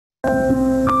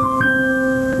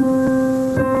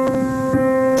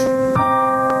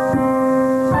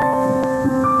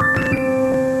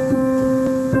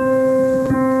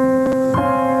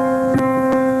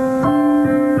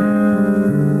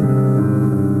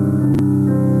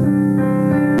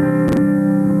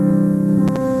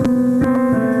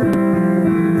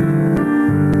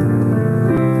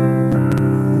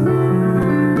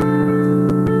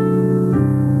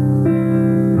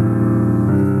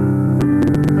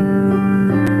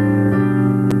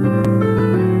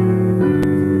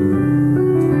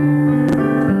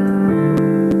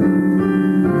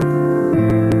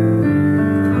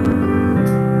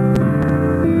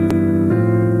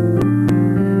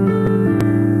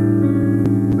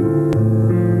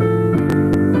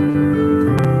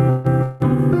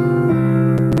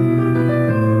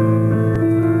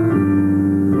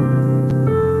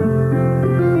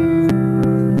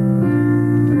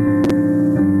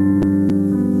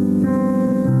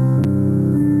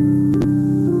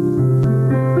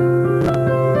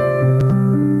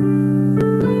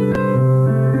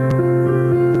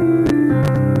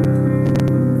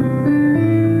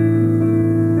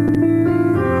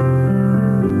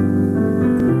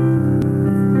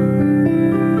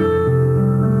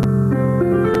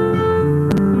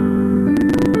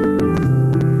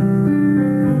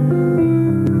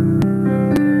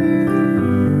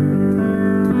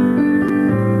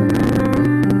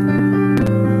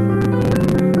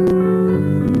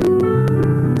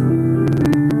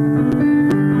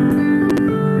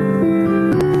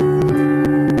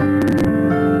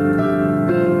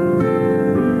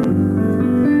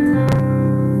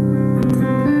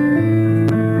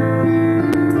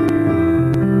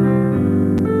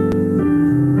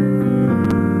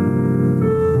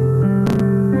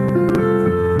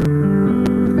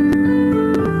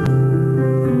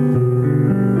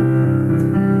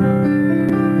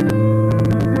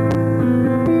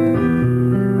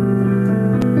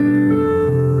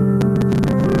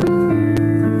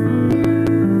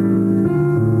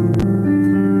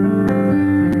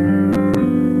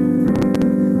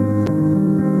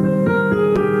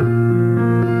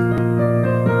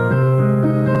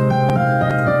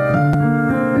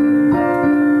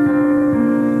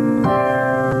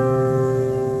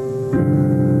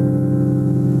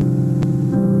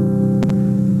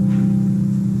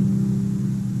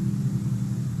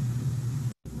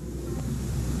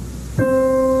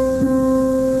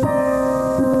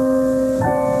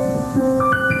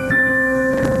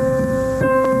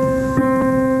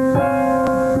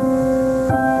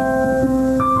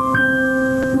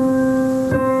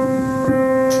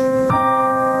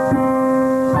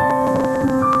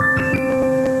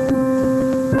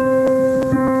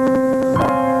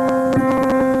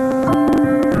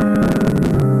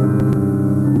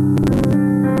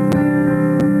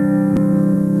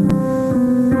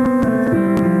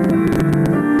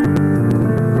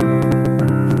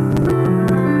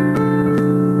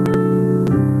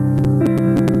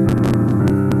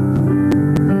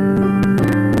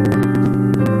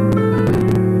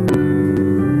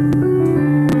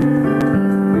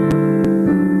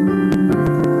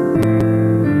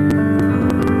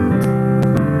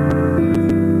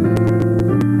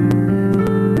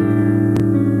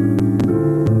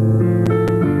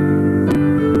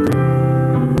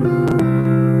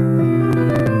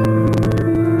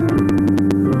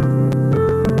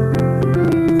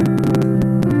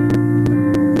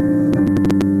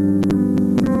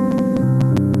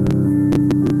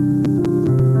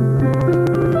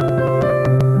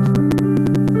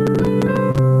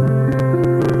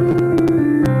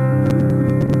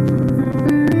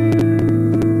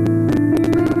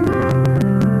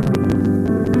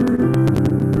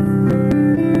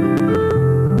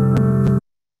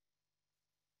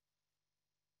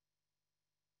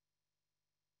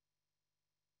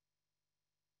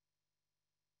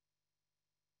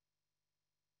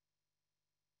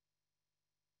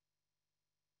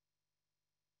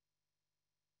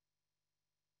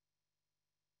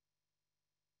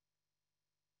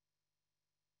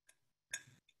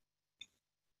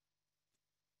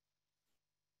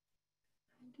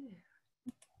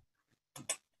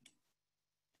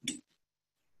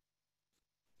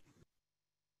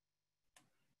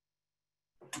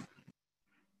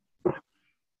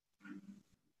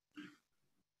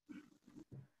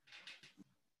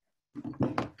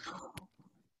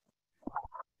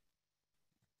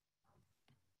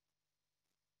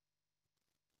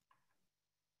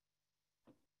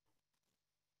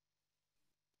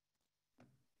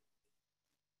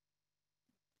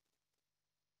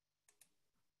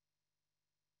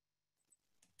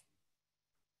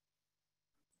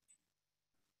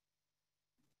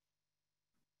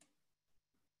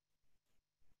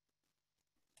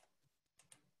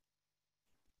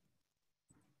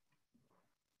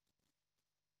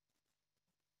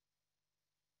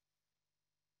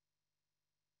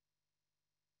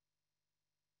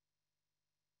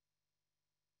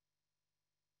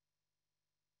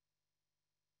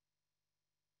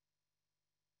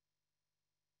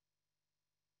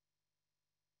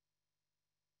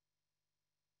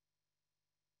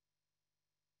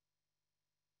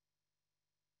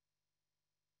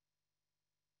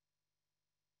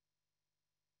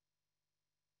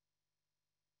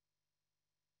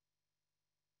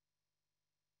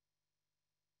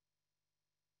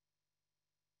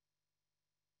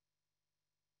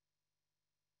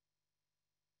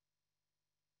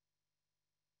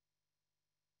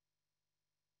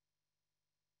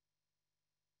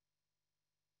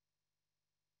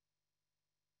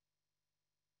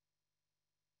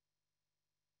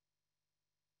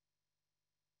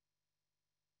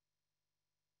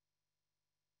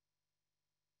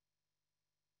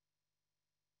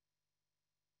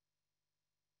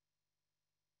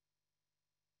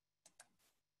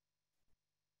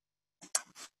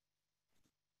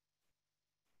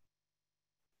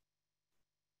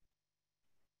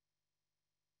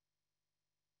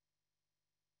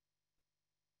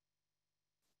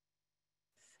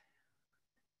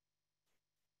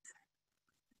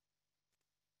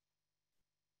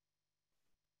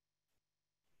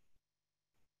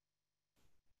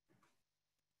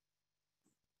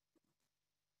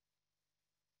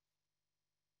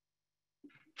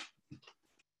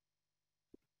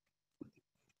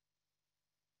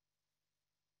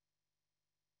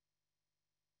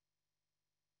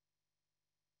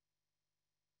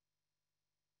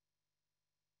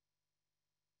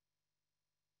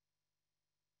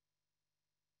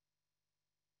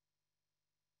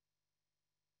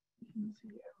can see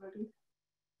everybody.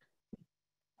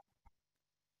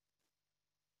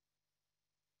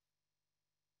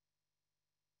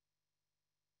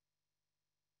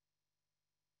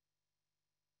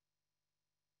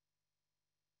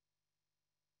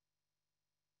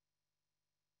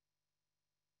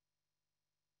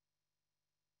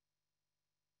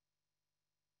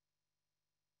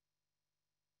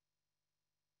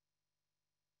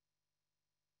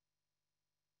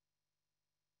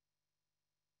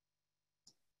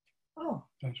 Oh,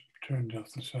 That's turned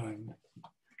off the sound.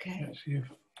 okay. Let's see if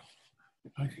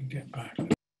I can get back.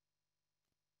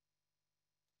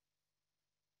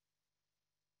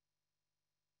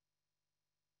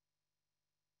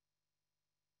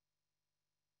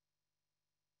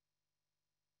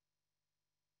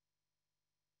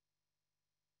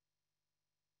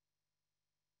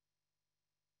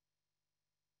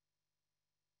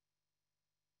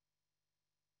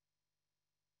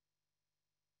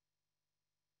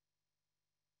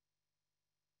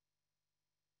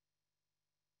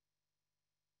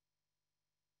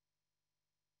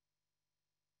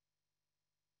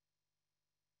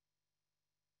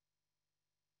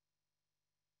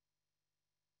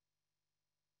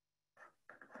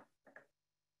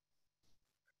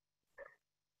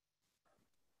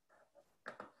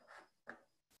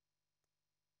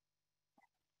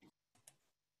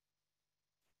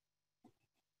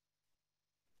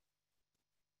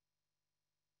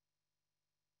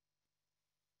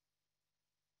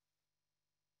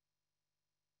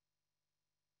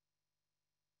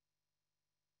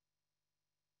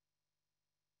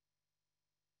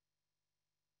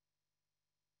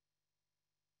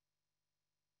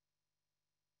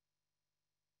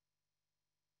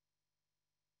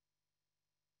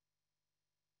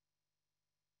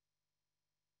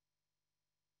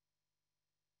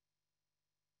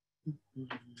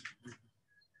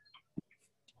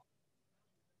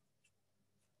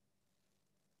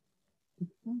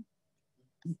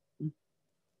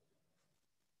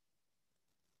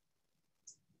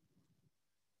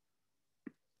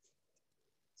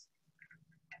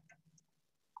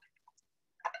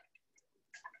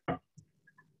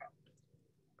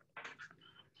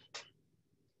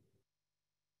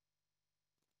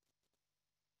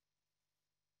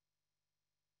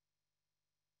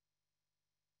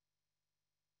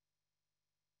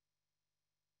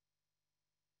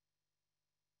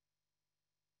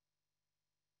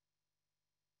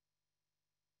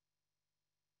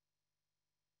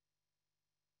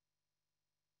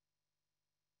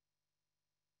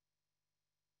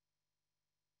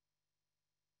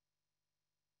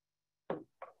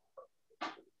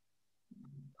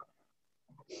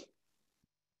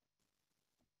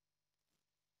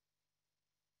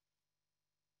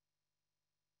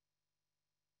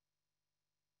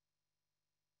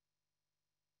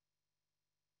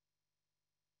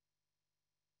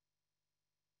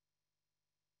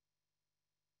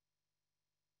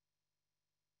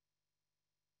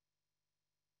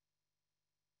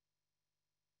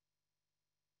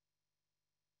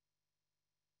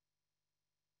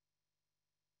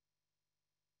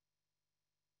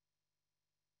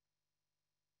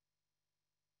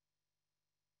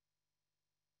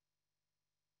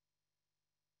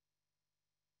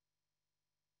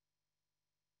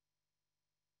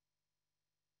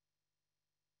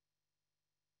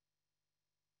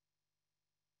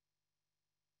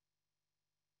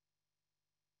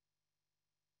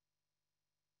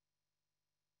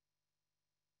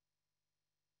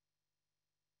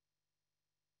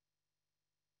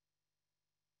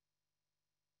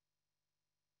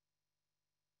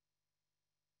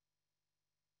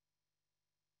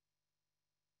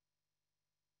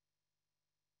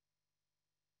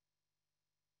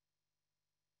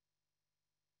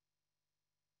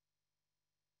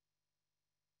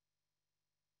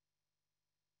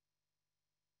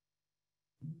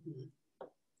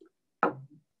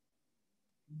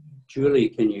 Julie,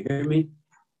 can you hear me?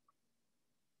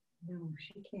 No,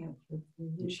 she can't.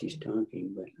 She's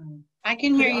talking, but I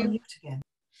can hear you.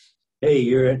 hey,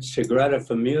 you're at Sagrada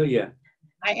Familia.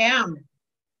 I am.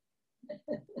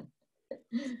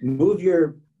 Move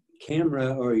your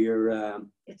camera or your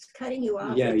It's cutting you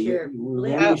off. yeah, with your we're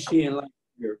lip. only seeing like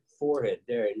your forehead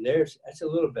there. There's that's a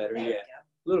little better. There Yeah,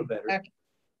 you a little better. Okay.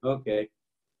 Okay.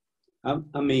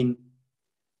 I mean,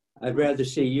 I'd rather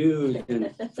see you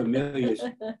than Familia.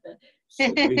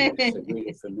 Sagrada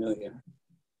Familia.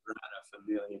 Sagrada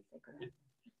Familia.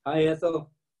 Hi,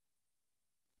 Ethel.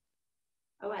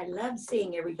 Oh, I love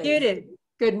seeing everybody. Judith,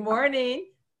 good morning.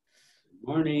 Good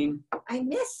morning. I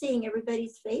miss seeing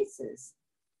everybody's faces.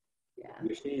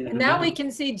 You're seeing And now we can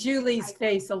see Julie's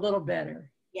face a little better.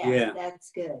 Yes, Yeah.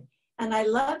 that's good. And I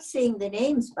love seeing the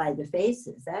names by the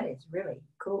faces. That is really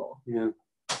cool. Yeah.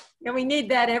 And we need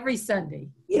that every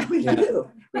Sunday. Yeah, we Yeah. do.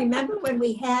 Remember when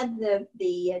we had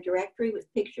the directory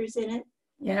with pictures in it?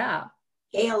 Yeah.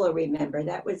 Gail will remember.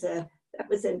 That was a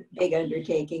big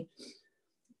undertaking.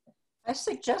 I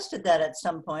suggested that at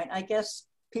some point. I guess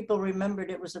people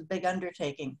remembered it was a big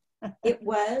undertaking. It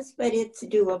was, but it's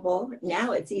doable.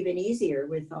 Now it's even easier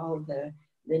with all the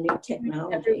new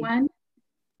technology. Everyone,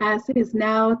 as it is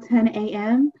now 10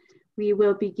 a.m., we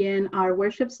will begin our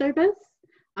worship service.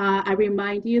 I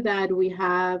remind you that we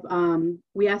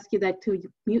ask you that to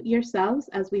mute yourselves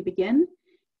as we begin.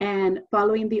 And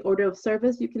following the order of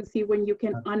service, you can see when you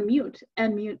can unmute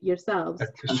and mute yourselves.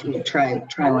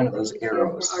 Try one of those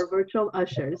arrows. For our virtual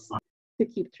ushers to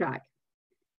keep track.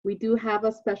 We do have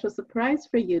a special surprise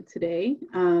for you today.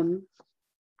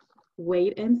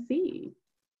 Wait and see.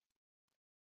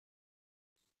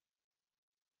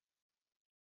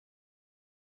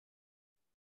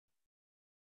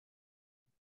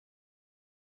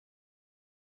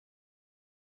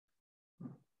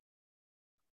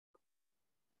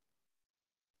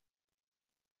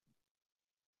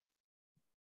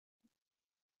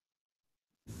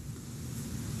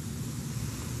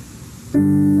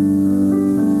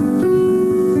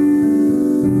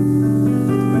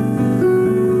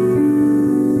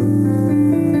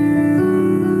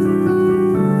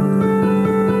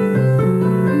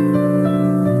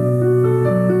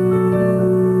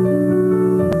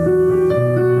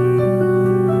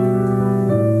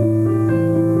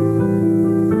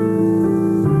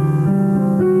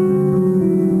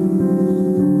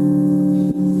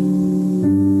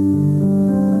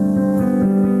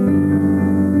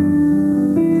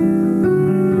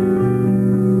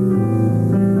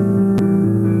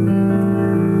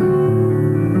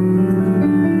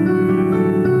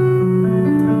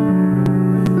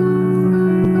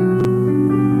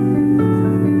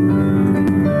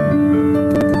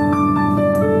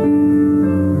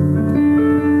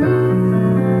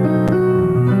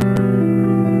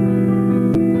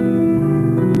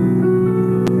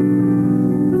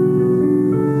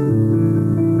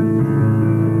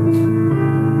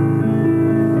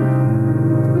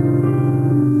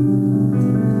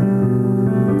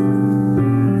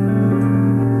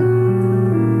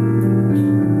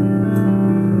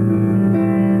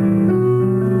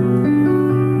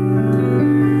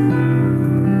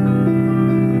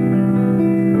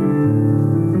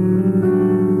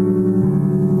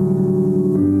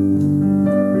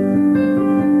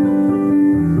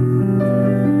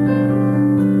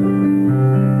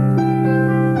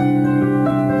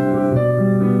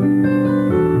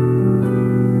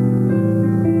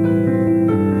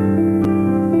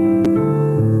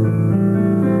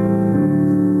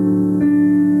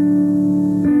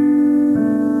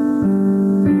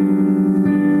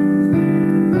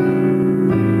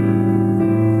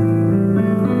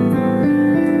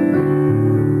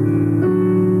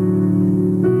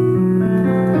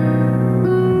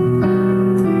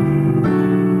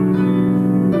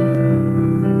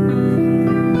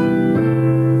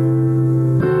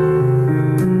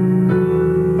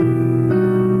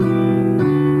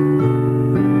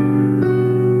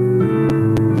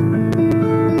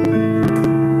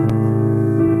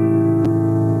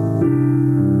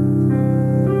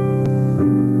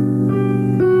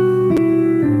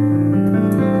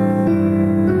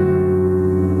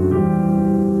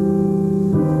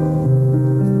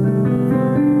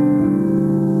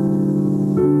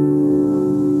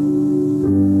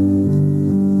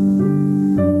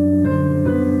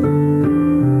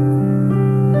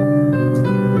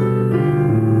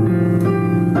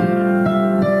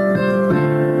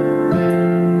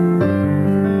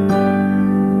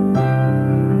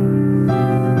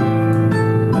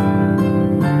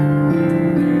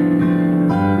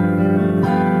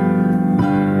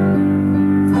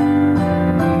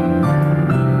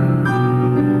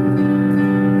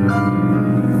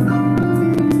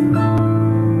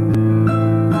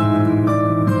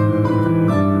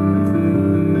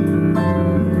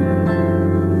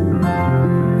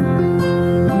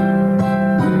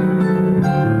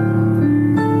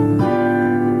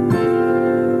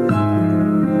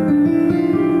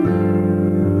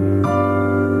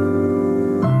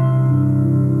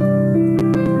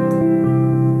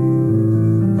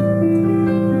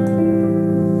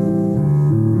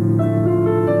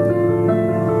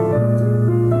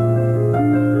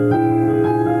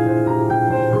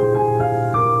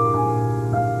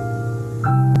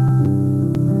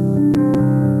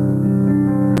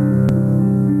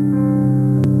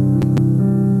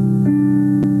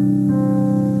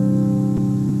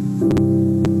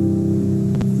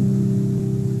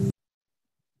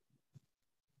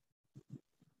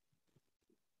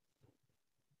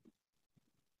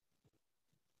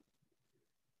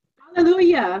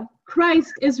 Hallelujah.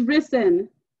 Christ is risen.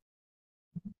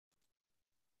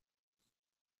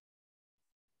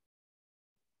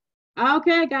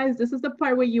 Okay, guys, this is the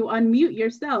part where you unmute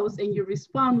yourselves and you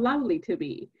respond loudly to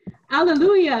me.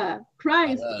 Hallelujah.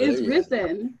 Christ is Hallelujah.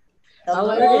 risen. The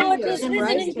Lord Hallelujah. is risen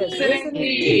Christ is indeed. risen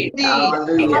indeed.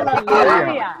 Hallelujah.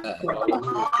 Hallelujah.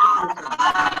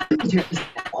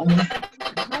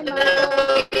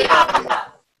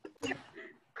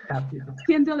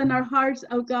 Kindle in our hearts,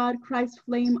 O God, Christ's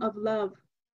flame of love.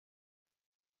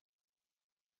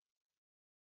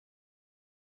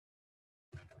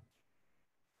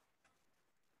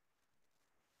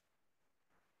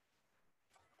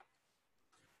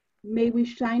 May we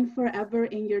shine forever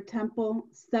in your temple,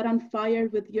 set on fire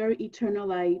with your eternal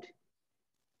light.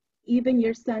 Even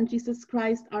your Son, Jesus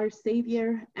Christ, our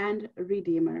Savior and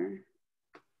Redeemer.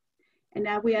 And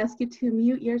now we ask you to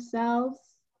mute yourselves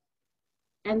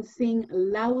and sing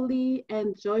loudly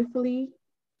and joyfully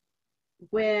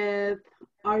with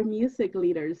our music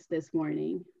leaders this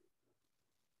morning.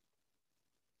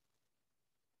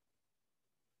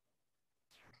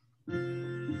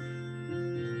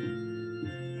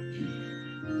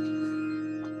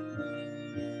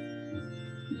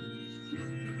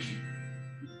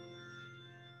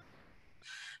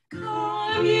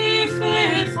 Come ye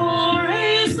faithful,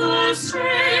 raise the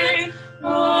strain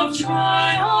of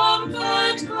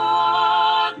triumphant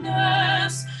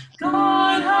gladness.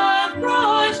 God hath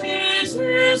brought his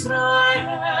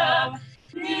Israel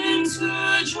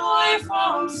into joy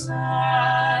from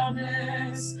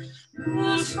sadness.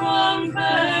 Loose from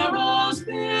Pharaoh's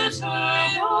bitter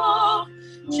yoke,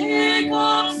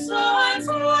 Jacob's sons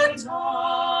and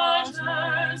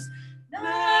daughters.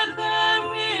 Let them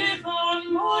with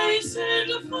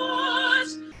unmoistened foot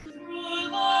through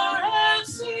the Red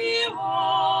Sea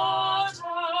waters.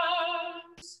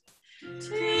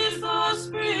 'Tis the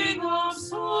spring of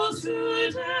souls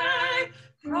today,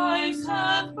 Christ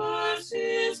hath burst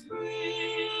his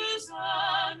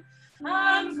prison,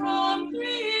 and from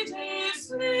 3 days'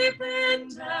 sleep in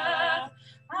death,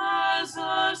 as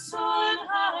the sun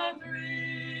hath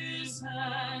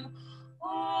risen.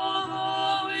 All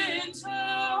the winter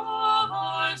of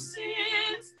our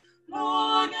sins,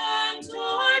 long and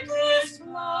dark is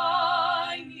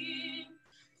flying.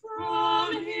 From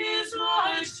his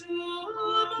light to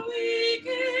whom we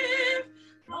give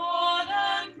God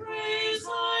and praise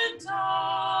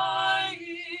undying.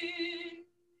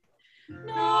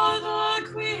 Now the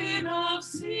Queen of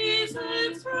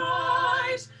seasons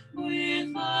bright,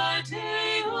 with the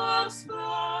day of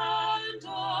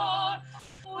splendor,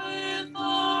 with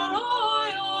the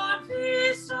royal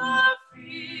feast of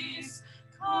feasts,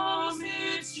 comes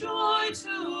its joy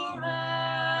to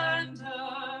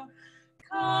render.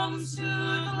 Comes to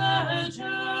glad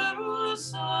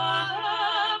Jerusalem,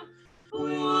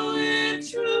 who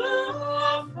with true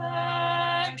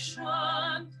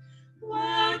affection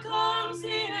welcomes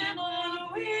in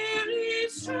unwearied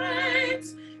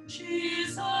strains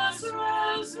Jesus'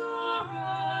 resurrection.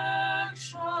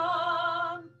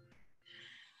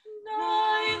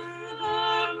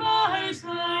 Neither might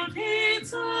the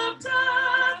gates of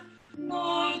death,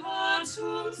 nor the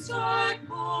tomb's dark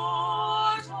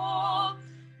portal,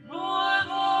 nor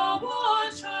the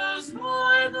watchers,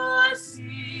 nor the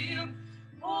seal,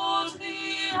 hold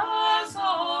thee as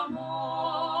a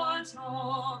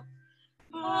mortal.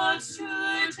 But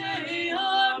today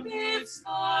amidst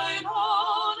thine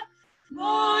own,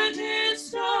 thou didst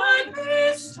stand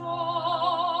bestowing,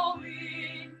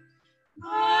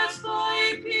 that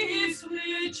thy peace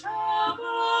which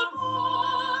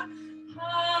evermore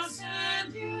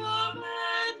passeth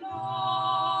human knowing.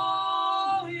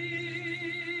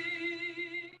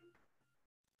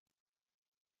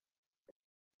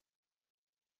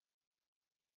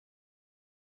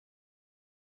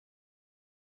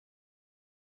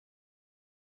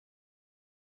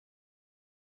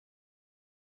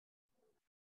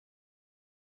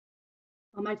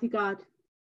 Almighty God,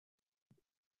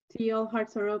 to you all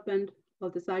hearts are opened, all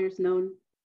desires known,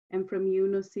 and from you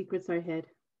no secrets are hid.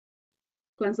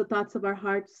 Cleanse the thoughts of our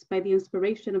hearts by the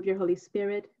inspiration of your Holy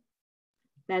Spirit,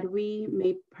 that we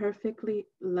may perfectly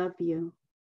love you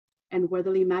and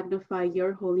worthily magnify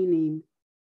your holy name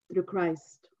through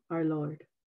Christ our Lord.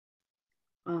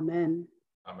 Amen.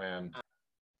 Amen.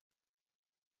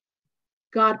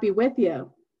 God be with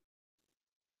you.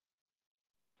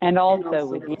 And also, also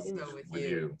with you. With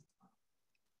you.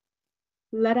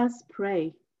 Let us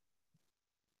pray.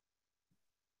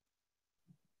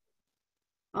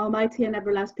 Almighty and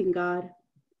everlasting God,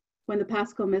 when the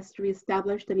Paschal mystery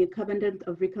established a new covenant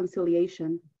of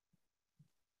reconciliation,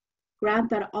 Grant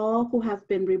that all who have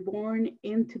been reborn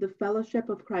into the fellowship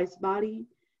of Christ's body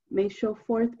may show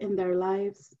forth in their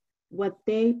lives what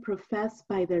they profess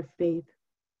by their faith.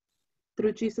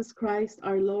 Through Jesus Christ,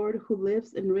 our Lord, who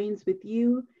lives and reigns with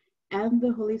you and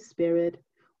the Holy Spirit,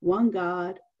 one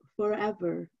God,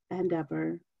 forever and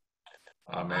ever.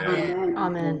 Amen. Amen.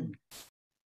 Amen.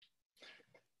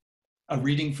 A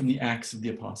reading from the Acts of the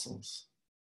Apostles.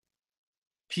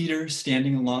 Peter,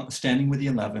 standing with the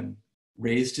 11,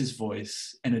 raised his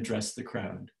voice and addressed the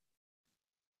crowd.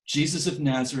 Jesus of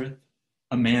Nazareth,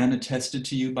 a man attested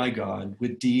to you by God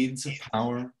with deeds of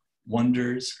power,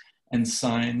 wonders, and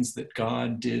signs that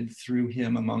God did through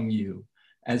him among you,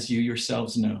 as you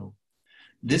yourselves know.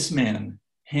 This man,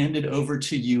 handed over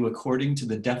to you according to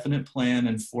the definite plan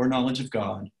and foreknowledge of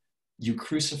God, you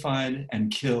crucified and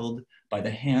killed by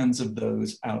the hands of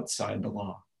those outside the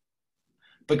law.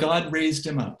 But God raised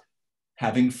him up,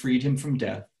 having freed him from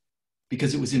death,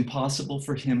 because it was impossible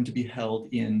for him to be held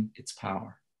in its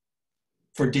power.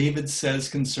 For David says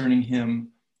concerning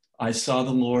him, I saw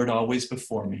the Lord always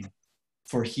before me,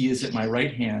 for he is at my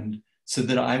right hand, so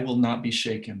that I will not be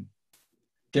shaken.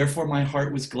 Therefore my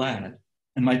heart was glad,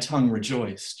 and my tongue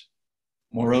rejoiced.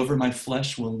 Moreover, my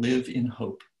flesh will live in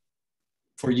hope.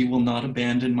 For you will not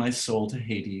abandon my soul to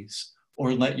Hades,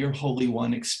 or let your Holy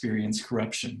One experience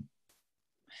corruption.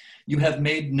 You have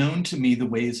made known to me the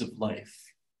ways of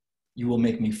life. You will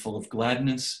make me full of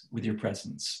gladness with your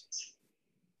presence.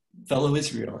 Fellow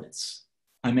Israelites,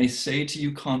 I may say to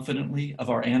you confidently of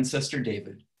our ancestor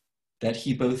David, that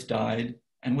he both died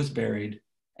and was buried,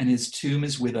 and his tomb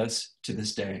is with us to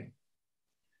this day.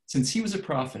 Since he was a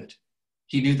prophet,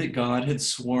 he knew that God had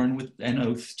sworn with an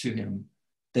oath to him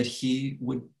that he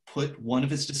would put one of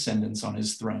his descendants on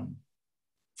his throne.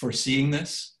 Foreseeing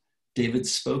this, David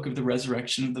spoke of the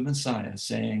resurrection of the Messiah,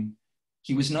 saying,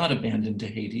 he was not abandoned to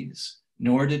Hades,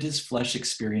 nor did his flesh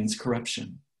experience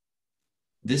corruption.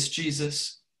 This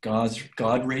Jesus,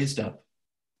 God raised up,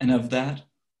 and of that,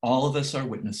 all of us are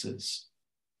witnesses.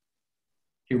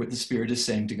 Hear what the Spirit is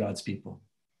saying to God's people.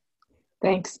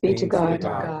 Thanks be to God.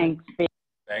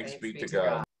 Thanks be to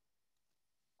God.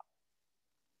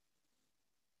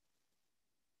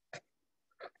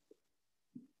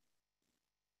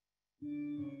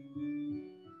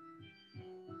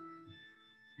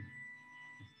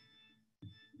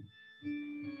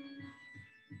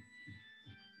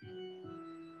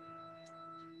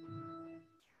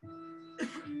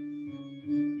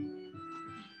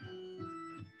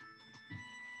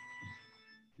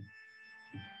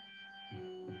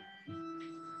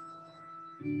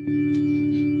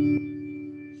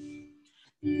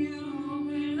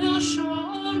 You will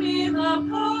show me the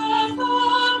path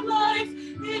of life.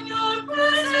 In your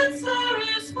presence there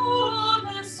is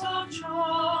fullness of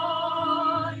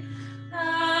joy,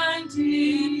 and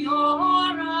in your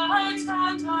right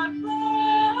hand are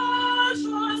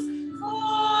pleasures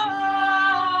forevermore.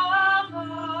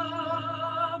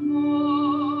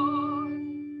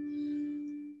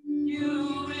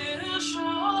 You will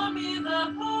show me the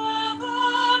path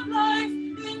of life.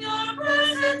 In your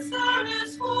presence there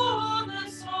is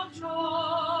fullness of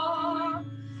joy,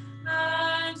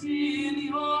 and in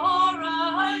your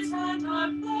right hand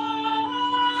are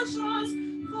pleasures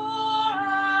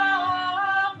forevermore.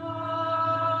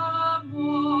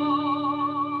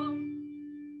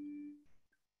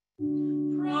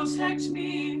 Protect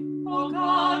me, O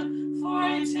God, for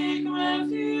I take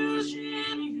refuge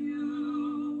in you.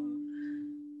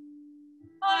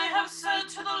 I have said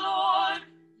to the Lord,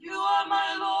 you are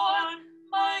my Lord,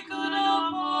 my good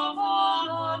above all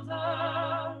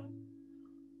other.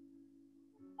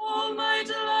 All my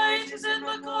delight is in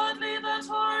the godly that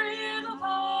are in the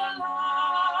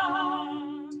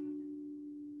land.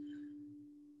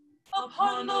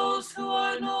 Upon those who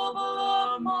are noble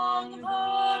among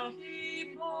the people.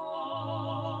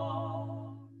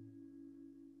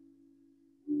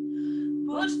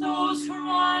 But those who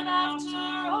run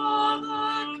after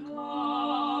other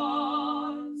gods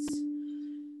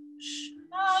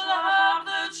shall have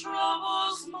their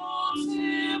troubles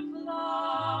multiplied.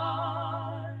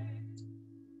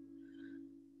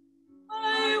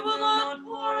 I will not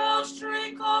pour out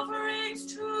drink offerings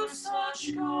to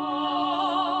such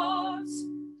gods.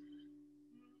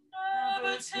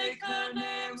 Never take their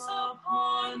names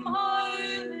upon my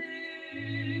lips.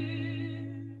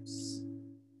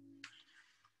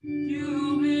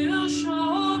 You will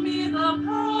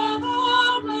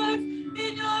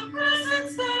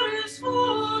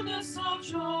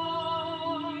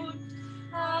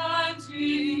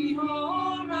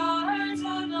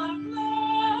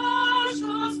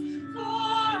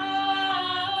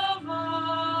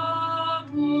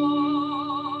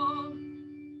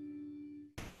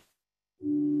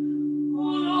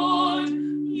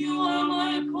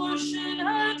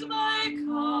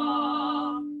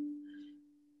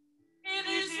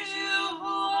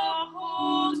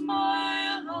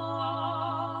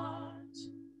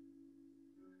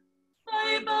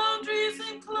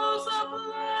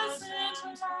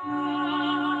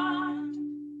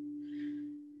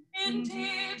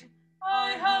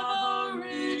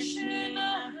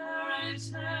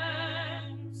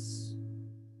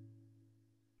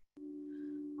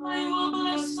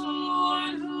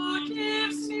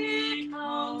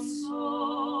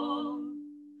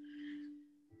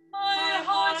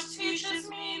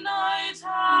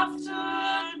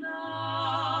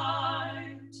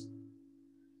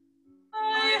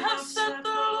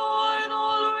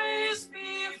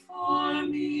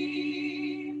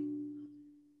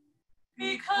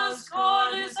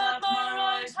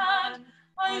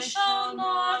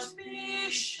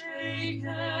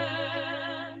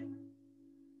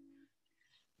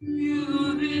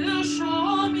will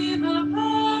show me the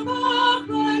path of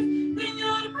life. In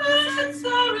your presence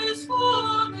there is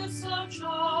fullness of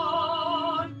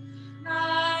joy,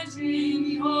 and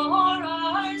in your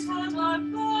right hand are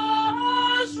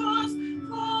pleasures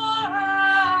forevermore.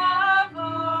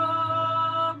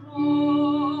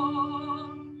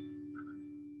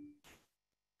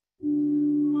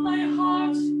 My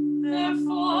heart,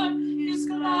 therefore, is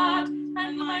glad,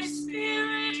 and my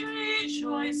spirit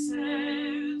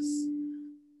rejoices.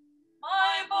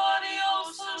 My body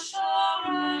also shall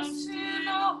rest in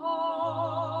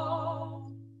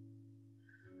hope.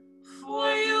 For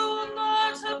you will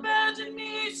not abandon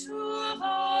me to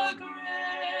the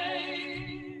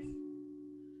grave,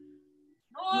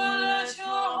 nor let your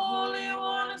Holy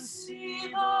One see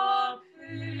the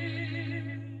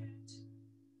pit.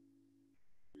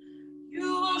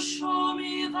 You will show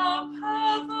me the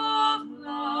path of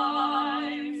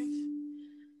life.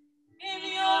 In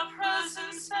your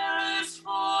presence there is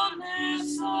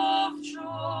fullness of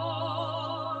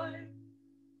joy,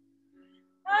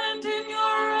 and in your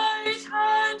right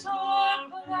hand are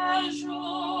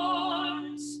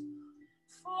pleasures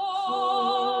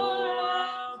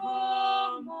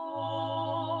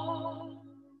forevermore.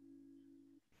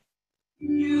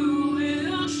 You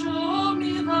will show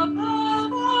me the path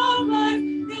of life.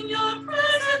 In your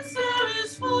presence there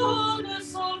is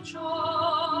fullness of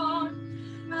joy,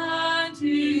 and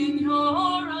in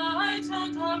your right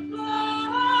hand are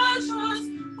pleasures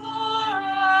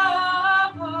forevermore.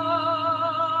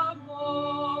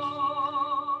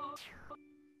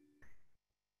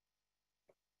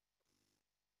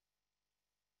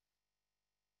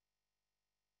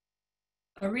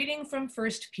 A reading from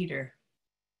 1 Peter.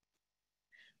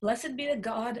 Blessed be the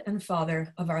God and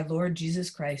Father of our Lord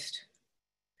Jesus Christ.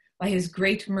 By his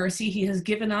great mercy, he has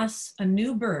given us a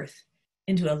new birth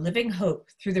into a living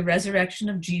hope through the resurrection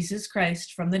of Jesus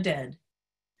Christ from the dead,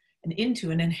 and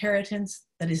into an inheritance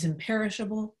that is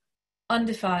imperishable,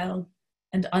 undefiled,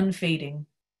 and unfading,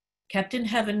 kept in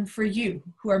heaven for you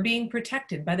who are being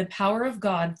protected by the power of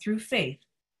God through faith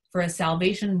for a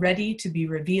salvation ready to be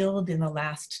revealed in the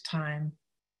last time.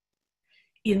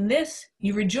 In this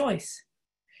you rejoice,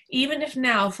 even if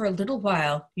now for a little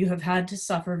while you have had to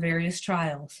suffer various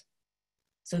trials,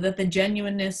 so that the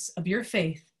genuineness of your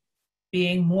faith,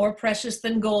 being more precious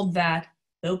than gold that,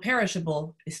 though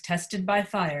perishable, is tested by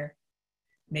fire,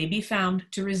 may be found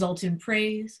to result in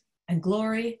praise and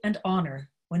glory and honor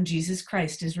when Jesus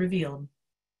Christ is revealed.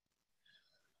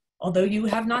 Although you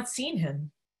have not seen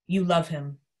him, you love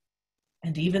him,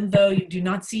 and even though you do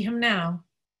not see him now,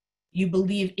 you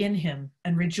believe in him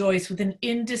and rejoice with an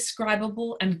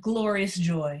indescribable and glorious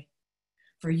joy,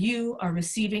 for you are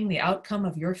receiving the outcome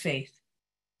of your faith,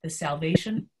 the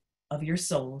salvation of your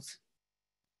souls.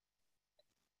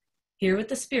 Hear what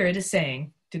the Spirit is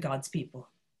saying to God's people.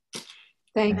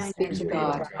 Thanks be to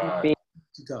God.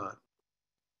 To God.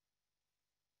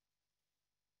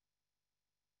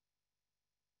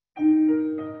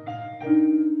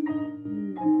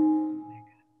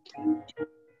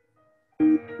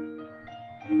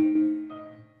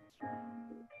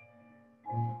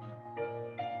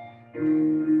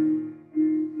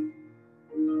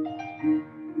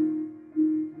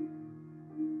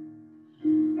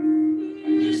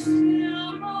 Be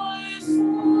still, my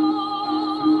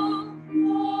soul,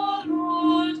 the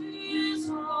Lord is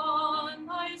on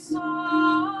my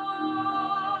side.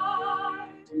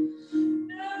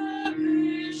 Bear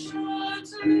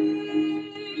patiently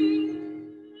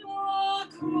the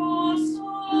cross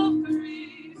of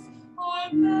grief or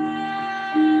pain.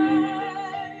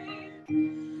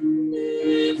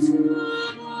 Leave to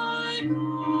thy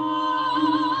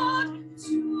God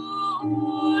to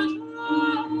order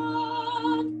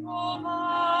and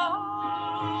provide.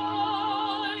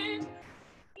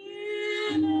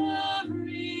 In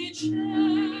every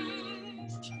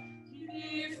change,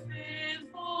 he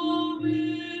faithful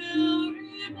will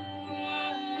remain.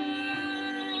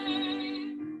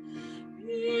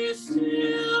 Be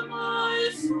still, my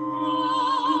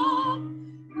soul,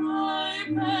 my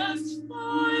best,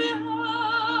 thy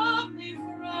happy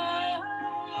friend.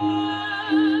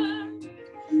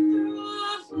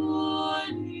 Through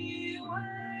thorny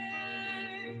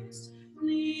ways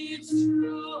leads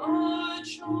to a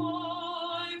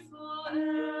joyful end.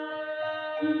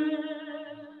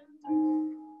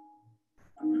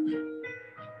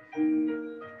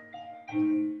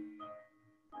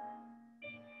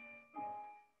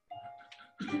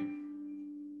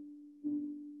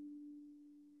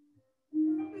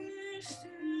 Be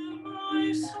still,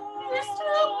 my soul,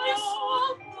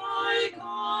 thy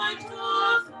God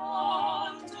doth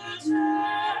undertake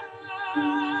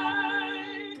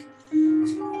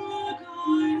to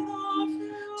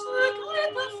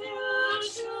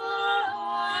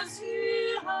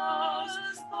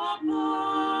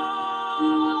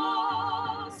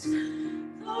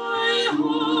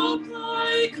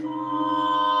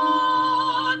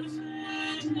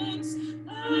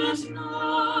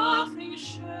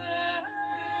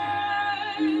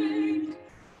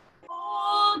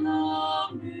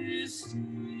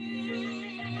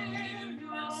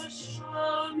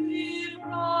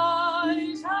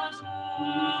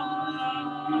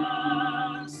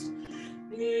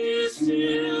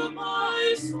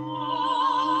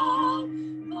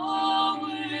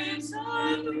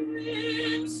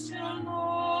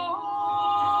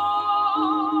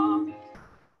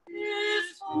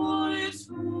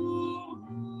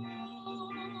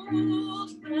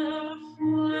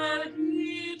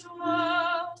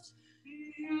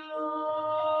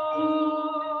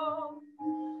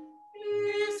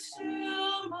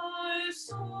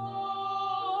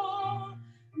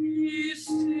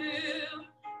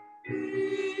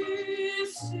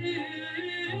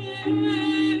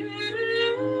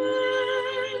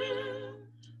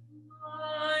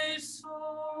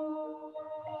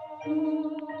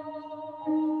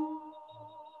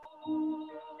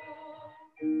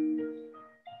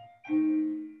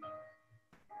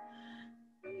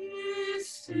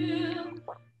still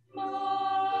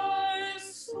my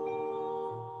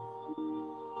soul.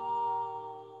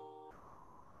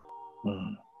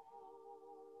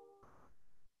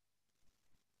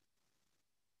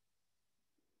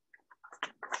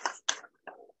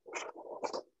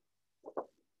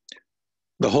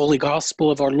 The Holy Gospel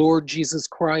of our Lord Jesus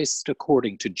Christ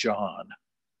according to John.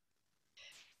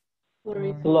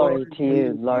 Glory to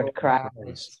you, Lord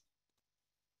Christ.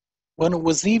 When it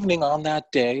was evening on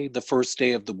that day, the first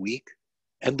day of the week,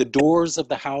 and the doors of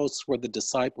the house where the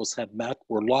disciples had met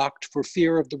were locked for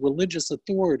fear of the religious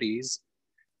authorities,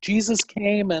 Jesus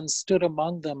came and stood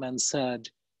among them and said,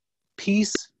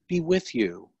 "Peace be with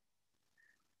you."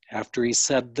 After he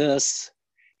said this,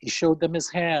 he showed them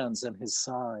his hands and his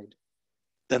side.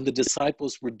 Then the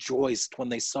disciples rejoiced when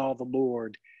they saw the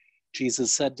Lord.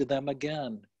 Jesus said to them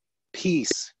again,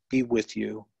 "Peace be with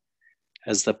you.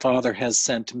 As the Father has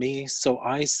sent me, so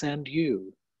I send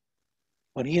you."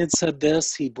 When he had said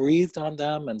this, he breathed on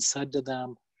them and said to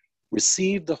them,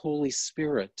 "Receive the Holy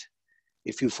Spirit.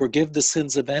 If you forgive the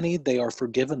sins of any, they are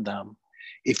forgiven them.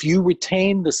 If you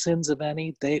retain the sins of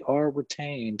any, they are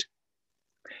retained."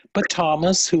 But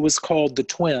Thomas, who was called the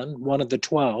twin, one of the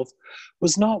 12,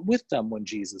 was not with them when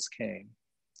Jesus came.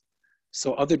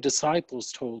 So other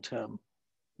disciples told him,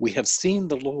 "We have seen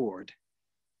the Lord."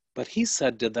 But he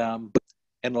said to them,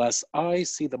 "Unless I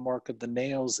see the mark of the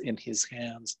nails in his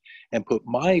hands, and put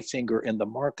my finger in the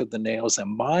mark of the nails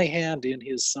and my hand in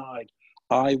his side,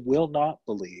 I will not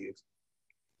believe."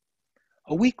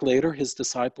 A week later, his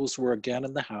disciples were again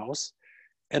in the house,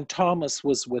 and Thomas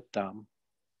was with them.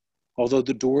 Although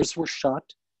the doors were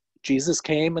shut, Jesus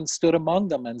came and stood among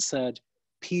them and said,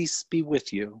 "Peace be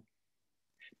with you."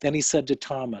 Then he said to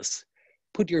Thomas,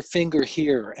 "Put your finger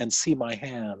here and see my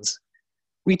hands.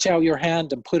 Reach out your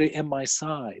hand and put it in my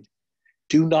side.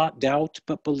 Do not doubt,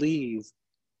 but believe."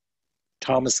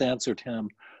 Thomas answered him,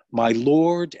 "My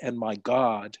Lord and my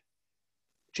God."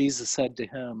 Jesus said to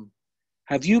him,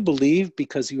 "Have you believed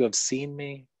because you have seen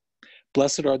me?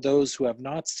 Blessed are those who have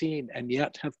not seen and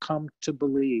yet have come to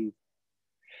believe."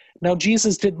 Now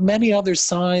Jesus did many other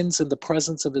signs in the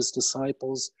presence of his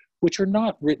disciples, which are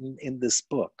not written in this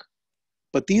book.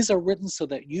 But these are written so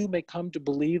that you may come to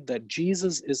believe that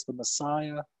Jesus is the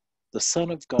Messiah, the Son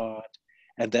of God,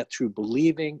 and that through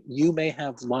believing you may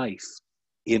have life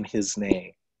in his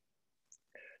name.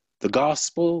 The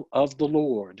Gospel of the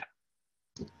Lord.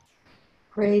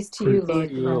 Praise to you, Praise Lord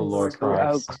to you, Lord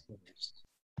Christ. Christ.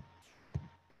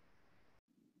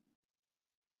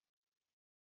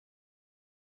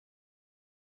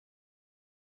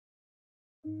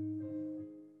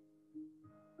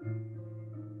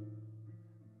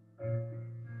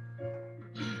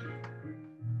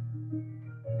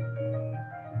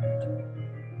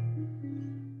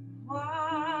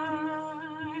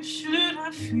 Why should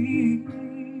I feel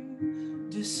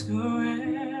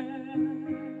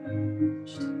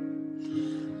discouraged?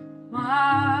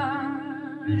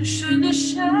 Why should the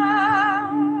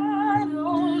shadows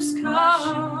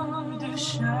come?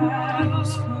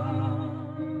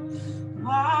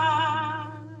 Why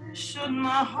should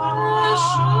my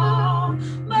heart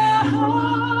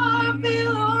be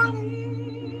longing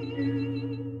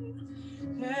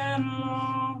and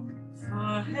long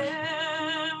for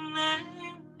heaven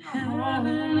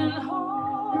and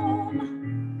home?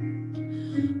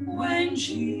 When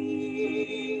Jesus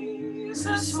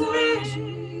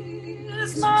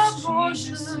is my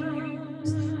portion,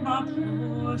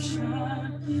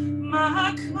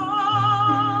 my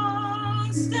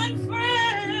constant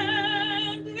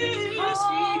friend is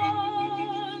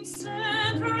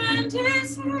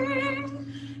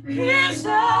He. His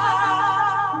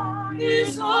eye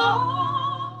is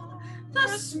on the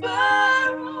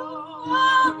sparrow,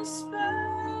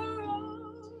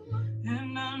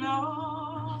 and I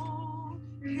know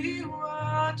He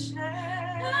watches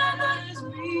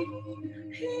me.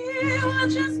 He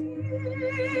watches me.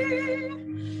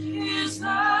 His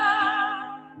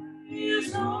eye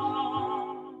is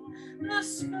on the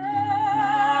sparrow.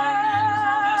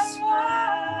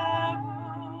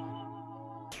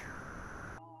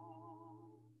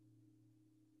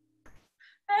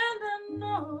 And I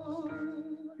know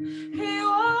He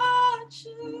watches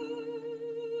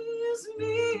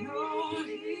me. He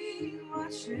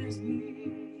watches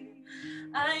me.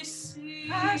 I see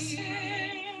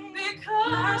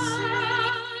because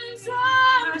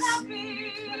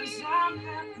I'm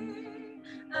happy.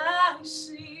 I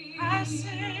see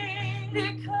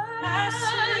because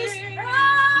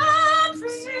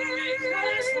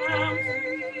I'm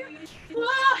free.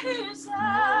 For His eyes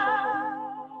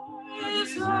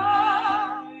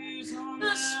on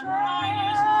the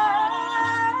sparrow.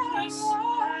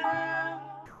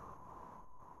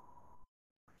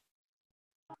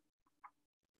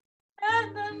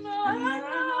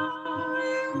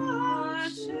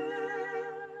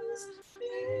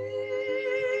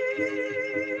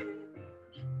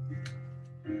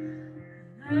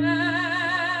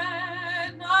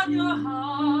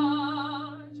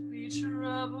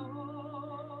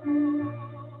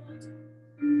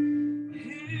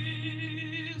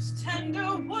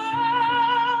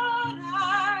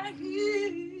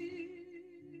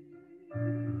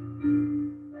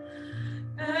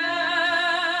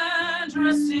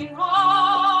 sing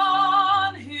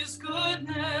on his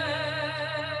goodness.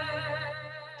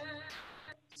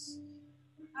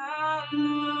 I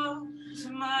look to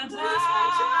my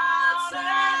doubts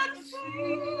and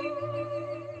fears,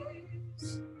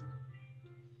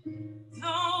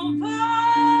 though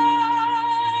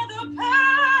by the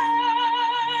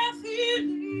path he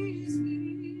leads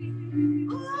me,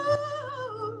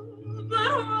 ooh,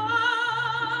 but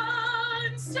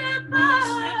one step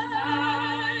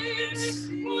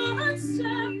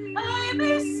I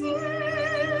may see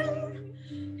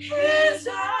his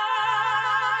eyes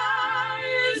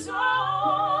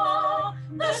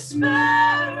on the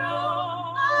sparrow,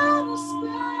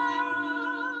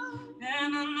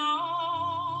 and I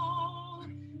know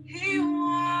he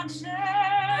watches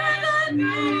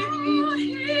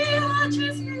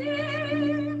me,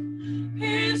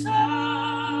 his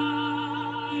eyes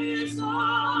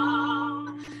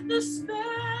on the sparrow.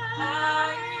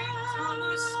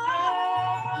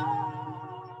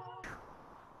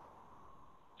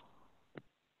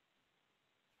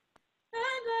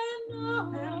 And I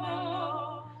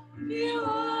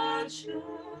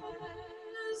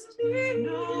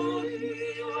know he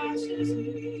watches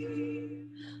me.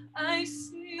 I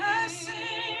sing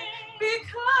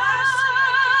because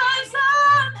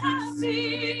I'm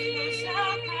happy.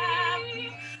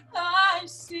 I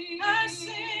sing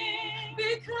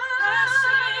because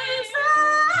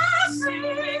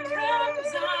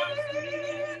I'm free.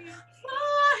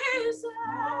 For his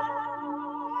eyes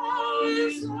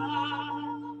on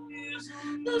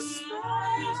the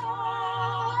sparrow.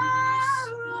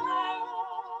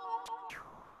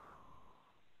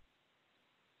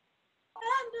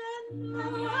 And I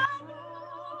know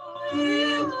he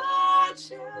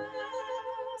watches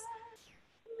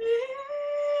me.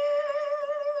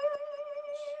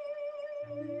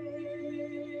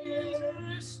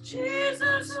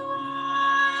 Jesus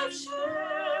watches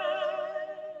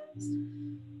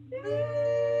me.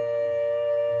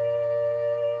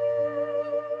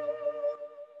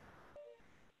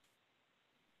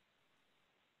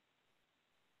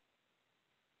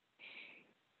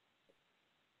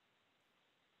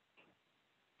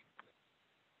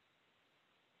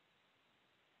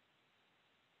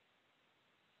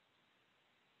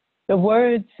 The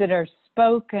words that are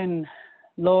spoken,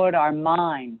 Lord, are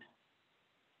mine.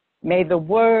 May the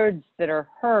words that are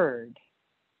heard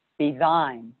be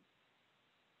thine.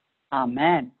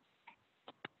 Amen.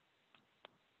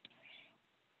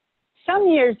 Some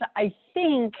years, I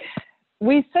think,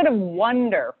 we sort of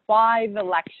wonder why the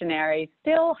lectionary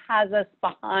still has us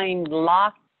behind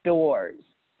locked doors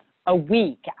a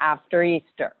week after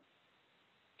Easter.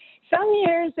 Some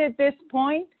years at this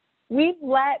point, we've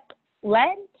let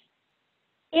Lent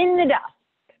in the dust,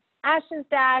 ashes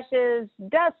to ashes,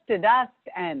 dust to dust,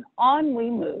 and on we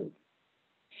move.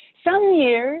 Some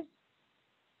years,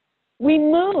 we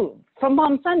move from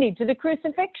Palm Sunday to the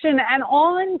crucifixion and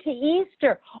on to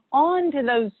Easter, on to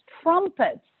those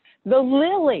trumpets, the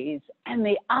lilies, and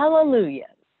the alleluias.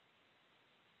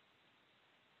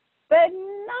 But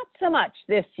not so much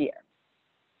this year.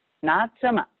 Not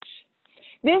so much.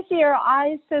 This year,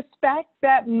 I suspect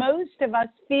that most of us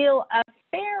feel a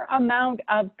fair amount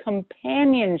of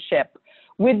companionship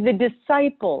with the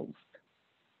disciples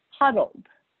huddled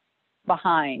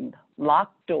behind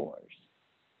locked doors.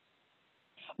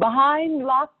 Behind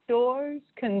locked doors,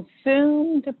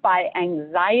 consumed by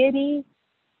anxiety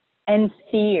and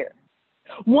fear,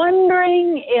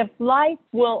 wondering if life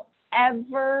will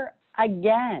ever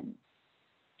again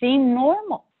seem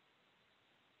normal.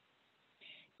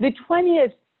 The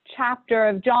 20th chapter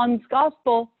of John's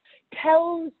Gospel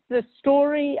tells the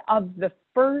story of the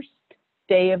first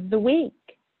day of the week.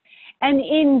 And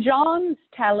in John's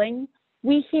telling,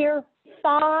 we hear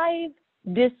 5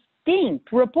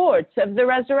 distinct reports of the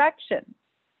resurrection.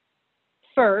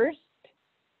 First,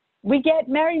 we get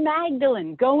Mary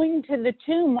Magdalene going to the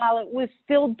tomb while it was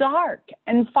still dark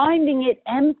and finding it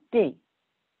empty.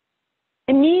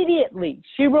 Immediately,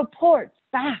 she reports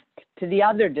back to the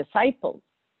other disciples.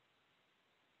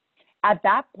 At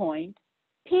that point,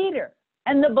 Peter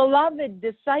and the beloved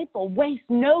disciple waste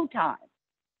no time.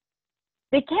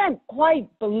 They can't quite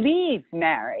believe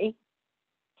Mary,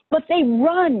 but they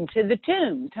run to the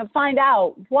tomb to find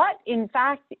out what in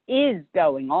fact is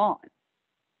going on.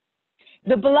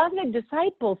 The beloved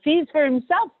disciple sees for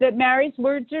himself that Mary's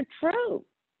words are true.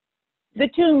 The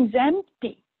tomb's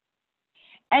empty.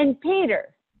 And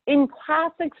Peter, in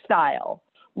classic style,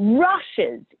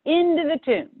 rushes into the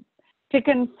tomb to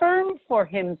confirm for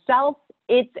himself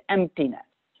its emptiness.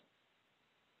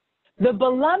 The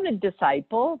beloved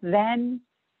disciple then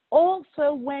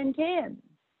also went in,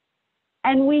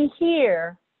 And we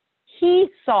hear, he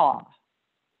saw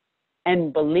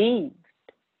and believed.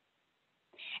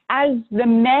 As the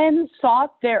men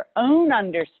sought their own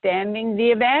understanding,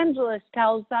 the evangelist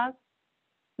tells us,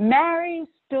 Mary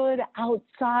stood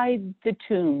outside the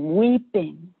tomb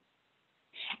weeping.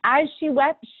 As she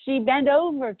wept, she bent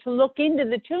over to look into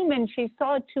the tomb, and she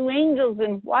saw two angels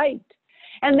in white.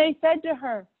 And they said to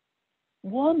her,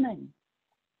 "Woman,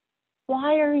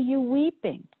 why are you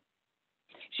weeping?"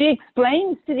 She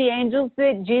explains to the angels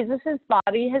that Jesus'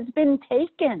 body has been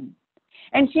taken,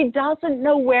 and she doesn't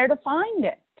know where to find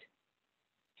it.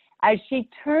 As she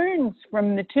turns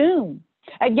from the tomb,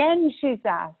 again she's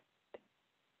asked,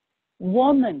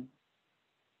 "Woman,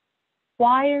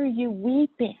 why are you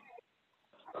weeping?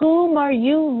 Whom are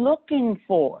you looking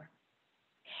for?"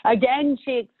 Again,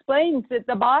 she explains that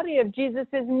the body of Jesus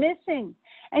is missing,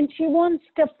 and she wants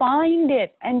to find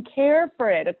it and care for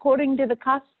it according to the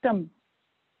custom.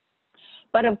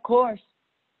 But of course,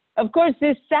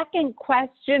 this second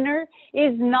questioner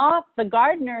is not the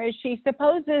gardener as she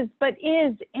supposes, but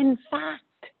is, in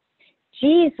fact,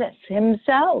 Jesus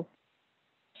himself.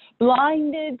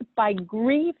 Blinded by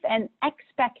grief and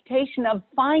expectation of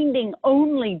finding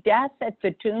only death at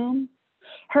the tomb,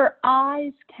 her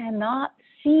eyes cannot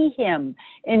see him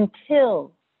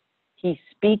until he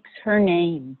speaks her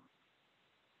name.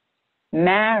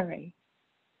 Mary.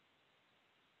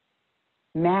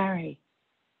 Mary.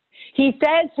 He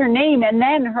says her name, and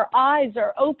then her eyes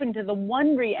are open to the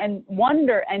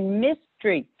wonder and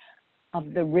mystery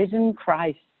of the risen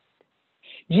Christ.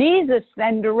 Jesus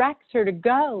then directs her to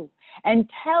go and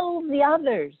tell the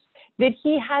others that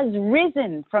he has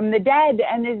risen from the dead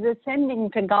and is ascending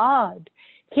to God,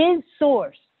 his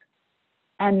source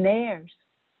and theirs.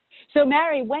 So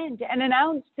Mary went and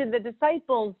announced to the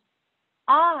disciples,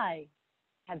 "I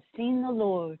have seen the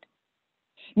Lord."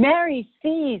 Mary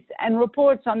sees and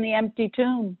reports on the empty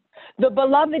tomb. The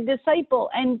beloved disciple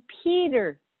and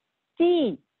Peter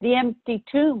see the empty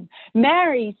tomb.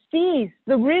 Mary sees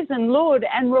the risen Lord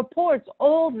and reports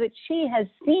all that she has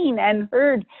seen and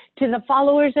heard to the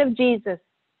followers of Jesus.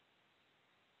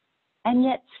 And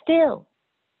yet still,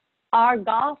 our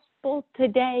gospel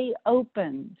today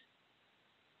opens.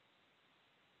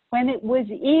 When it was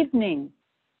evening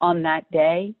on that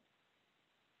day,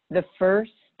 the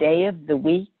first day of the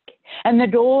week, and the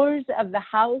doors of the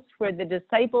house where the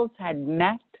disciples had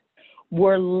met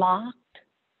were locked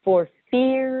for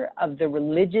fear of the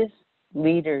religious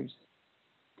leaders.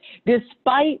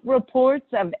 Despite reports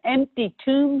of empty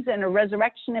tombs and a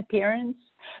resurrection appearance,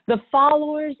 the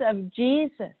followers of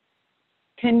Jesus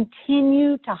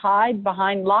continue to hide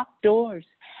behind locked doors,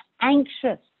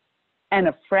 anxious and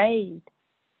afraid.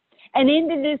 And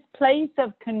into this place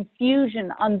of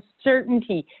confusion,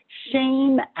 uncertainty,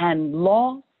 shame, and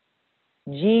loss,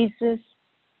 Jesus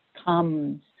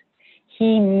comes.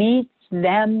 He meets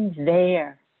them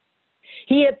there.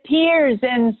 He appears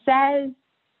and says,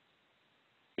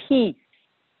 "Peace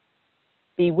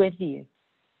be with you."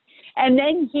 And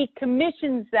then he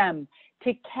commissions them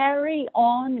to carry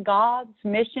on God's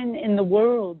mission in the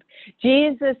world.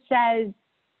 Jesus says,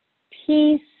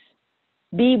 "Peace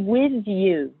be with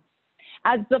you.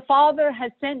 As the Father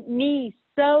has sent me,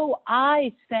 so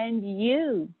I send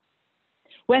you."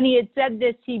 When he had said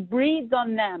this, he breathed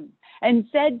on them and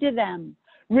said to them,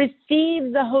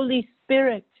 "Receive the Holy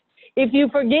Spirit. If you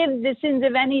forgive the sins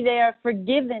of any, they are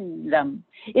forgiven them.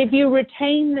 If you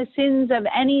retain the sins of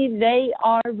any, they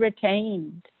are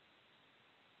retained."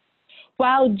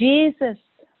 While Jesus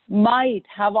might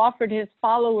have offered his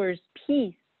followers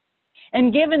peace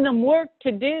and given them work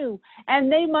to do,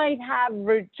 and they might have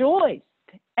rejoiced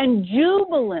and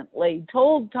jubilantly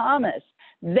told Thomas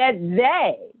that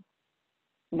they,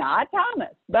 not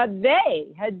Thomas, but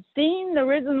they had seen the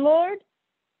risen Lord,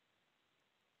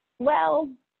 well,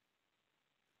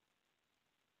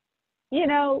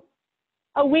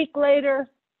 a week later,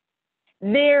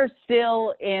 they're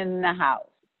still in the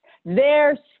house.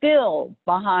 They're still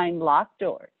behind locked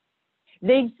doors.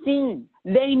 They've seen,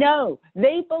 they know,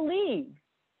 they believe,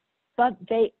 but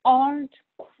they aren't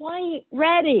quite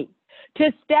ready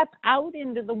to step out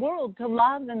into the world to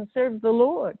love and serve the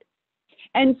Lord.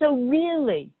 And so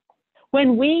really,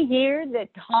 when we hear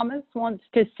that Thomas wants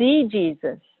to see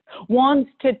Jesus, wants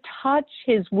to touch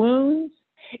his wounds,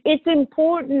 it's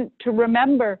important to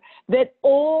remember that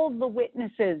all the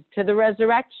witnesses to the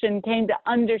resurrection came to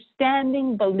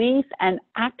understanding, belief, and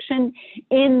action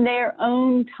in their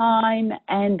own time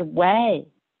and way.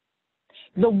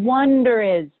 The wonder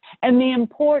is, and the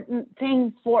important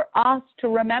thing for us to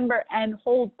remember and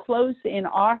hold close in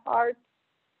our hearts,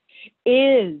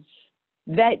 is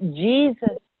that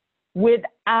Jesus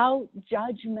without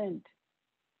judgment,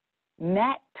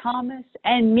 met Thomas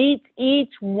and meets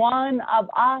each one of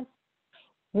us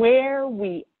where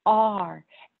we are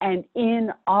and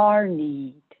in our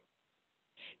need.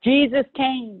 Jesus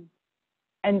came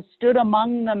and stood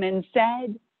among them and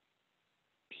said,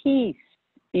 "Peace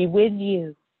be with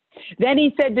you." Then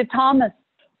he said to Thomas,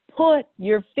 "Put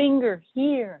your finger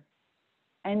here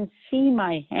and see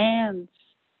my hands.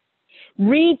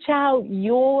 Reach out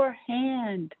your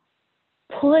hand.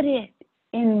 Put it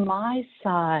in my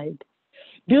side.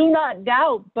 Do not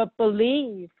doubt, but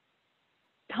believe."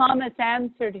 Thomas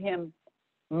answered him,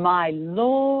 "My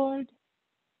Lord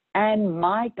and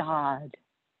my God."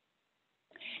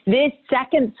 This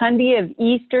second Sunday of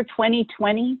Easter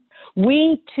 2020,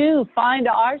 we too find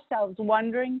ourselves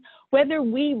wondering whether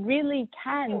we really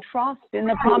can trust in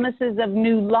the promises of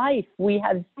new life we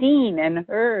have seen and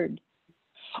heard.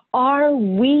 Are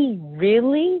we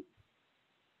really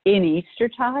in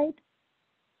Eastertide?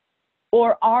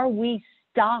 Or are we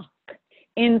stuck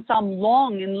in some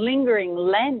long and lingering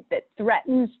Lent that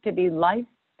threatens to be life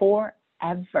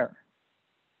forever?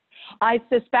 I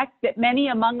suspect that many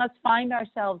among us find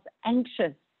ourselves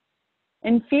anxious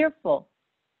and fearful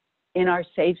in our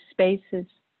safe spaces.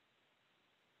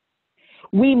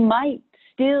 We might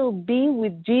still be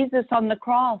with Jesus on the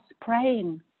cross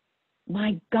praying,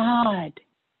 my God,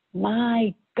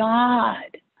 why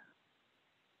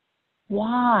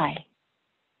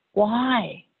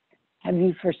have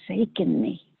you forsaken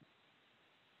me?"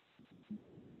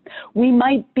 We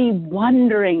might be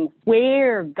wondering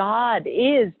where God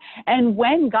is and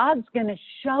when God's going to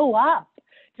show up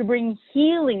to bring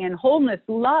healing and wholeness,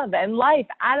 love and life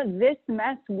out of this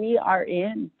mess we are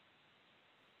in.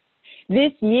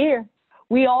 This year,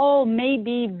 we all may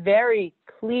be very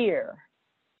clear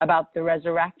about the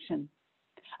resurrection,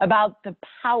 about the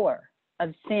power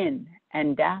of sin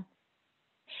and death.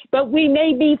 But we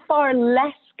may be far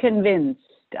less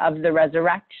convinced of the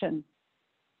resurrection,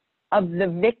 of the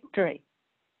victory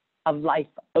of life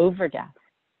over death.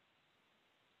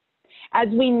 As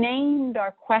we named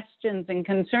our questions and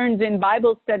concerns in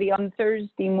Bible study on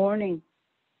Thursday morning,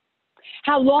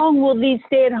 how long will these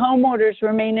stay-at-home orders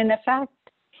remain in effect?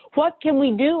 What can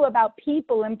we do about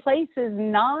people and places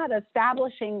not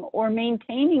establishing or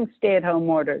maintaining stay-at-home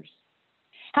orders?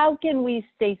 How can we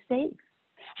stay safe?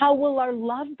 How will our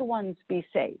loved ones be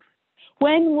safe?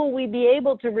 When will we be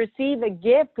able to receive a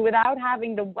gift without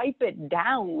having to wipe it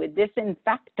down with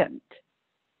disinfectant?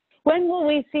 When will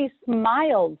we see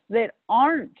smiles that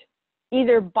aren't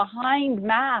either behind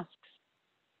masks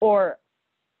or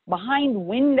behind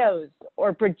windows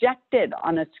or projected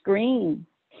on a screen?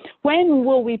 When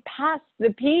will we pass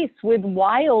the peace with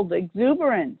wild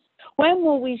exuberance? When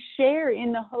will we share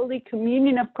in the Holy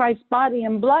Communion of Christ's body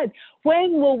and blood?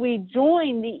 When will we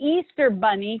join the Easter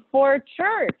Bunny for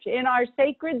church in our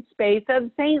sacred space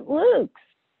of St. Luke's?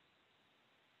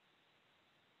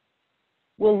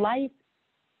 Will life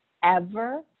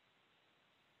ever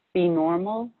be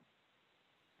normal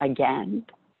again?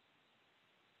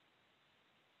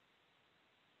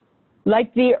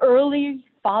 Like the early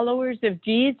followers of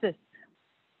Jesus,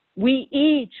 we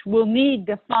each will need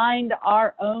to find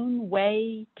our own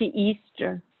way to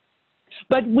Easter.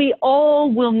 But we all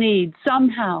will need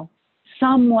somehow,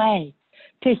 some way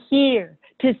to hear,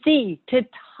 to see, to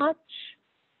touch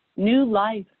new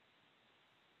life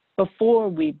before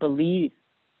we believe.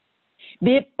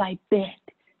 Bit by bit,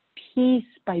 piece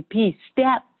by piece,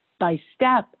 step by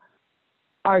step,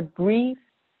 our grief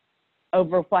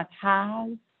over what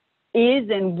has, is,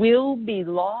 and will be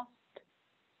lost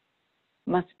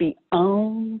must be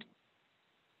owned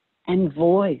and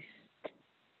voiced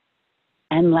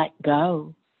and let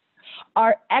go.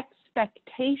 Our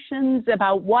expectations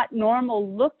about what normal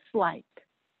looks like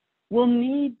will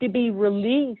need to be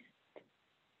released.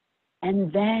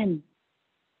 And then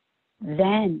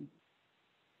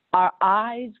our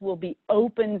eyes will be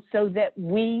open so that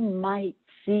we might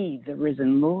see the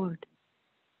risen Lord.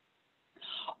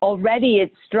 Already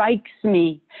it strikes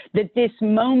me that this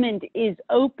moment is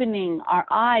opening our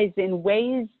eyes in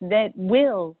ways that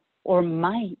will or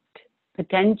might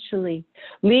potentially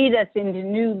lead us into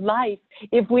new life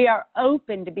if we are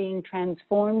open to being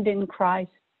transformed in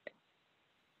Christ.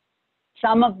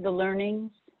 Some of the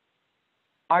learnings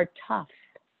are tough.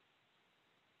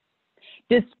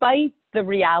 Despite the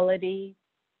reality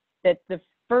that the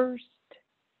first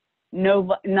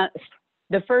novel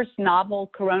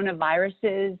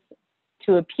coronaviruses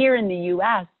to appear in the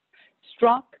U.S.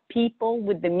 struck people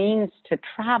with the means to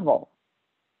travel,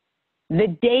 the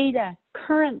data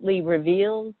currently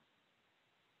reveals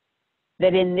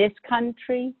that in this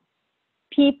country,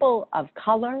 people of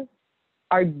color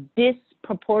are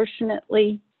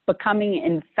disproportionately becoming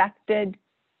infected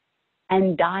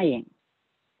and dying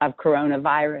of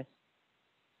coronavirus.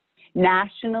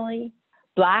 Nationally,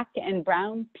 Black and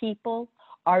brown people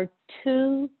are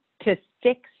 2 to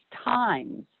 6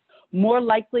 times more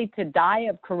likely to die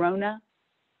of corona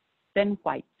than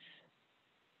whites.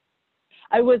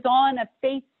 I was on a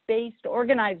faith-based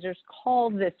organizers call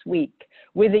this week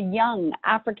with a young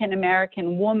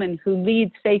African-American woman who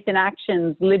leads Faith in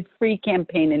Action's Live Free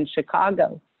campaign in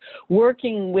Chicago,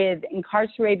 working with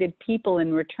incarcerated people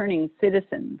and returning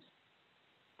citizens.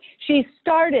 She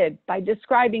started by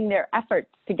describing their efforts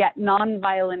to get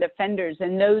nonviolent offenders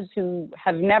and those who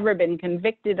have never been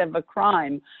convicted of a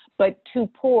crime but too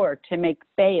poor to make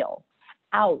bail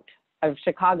out of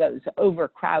Chicago's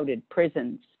overcrowded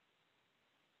prisons.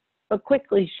 But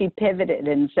quickly she pivoted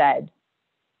and said,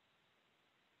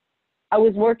 I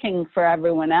was working for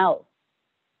everyone else.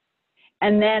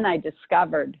 And then I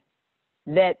discovered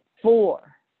that 4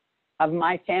 of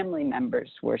my family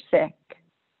members were sick.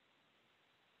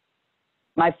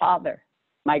 My father,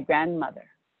 my grandmother,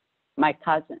 my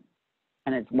cousin,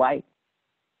 and his wife.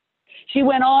 She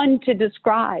went on to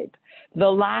describe the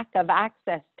lack of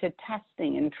access to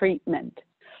testing and treatment,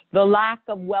 the lack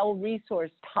of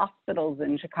well-resourced hospitals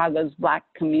in Chicago's Black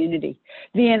community,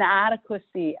 the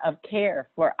inadequacy of care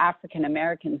for African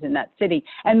Americans in that city,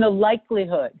 and the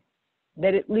likelihood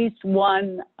that at least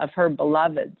one of her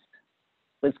beloveds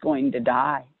was going to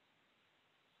die.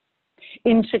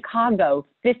 In Chicago,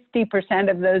 50%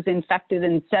 of those infected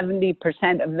and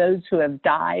 70% of those who have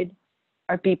died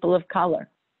are people of color.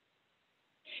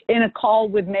 In a call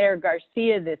with Mayor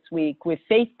Garcia this week with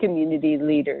faith community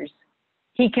leaders,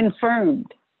 he confirmed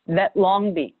that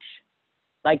Long Beach,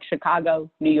 like Chicago,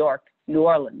 New York, New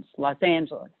Orleans, Los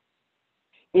Angeles,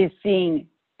 is seeing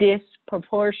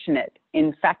disproportionate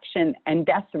infection and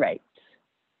death rates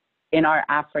in our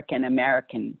African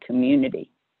American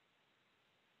community.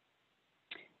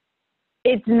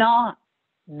 It's not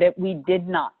that we did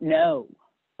not know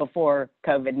before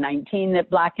COVID-19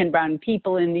 that Black and brown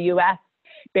people in the US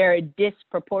bear a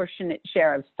disproportionate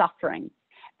share of suffering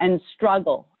and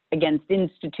struggle against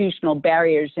institutional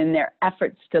barriers in their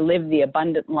efforts to live the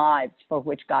abundant lives for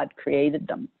which God created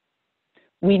them.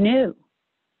 We knew,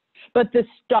 but the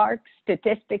stark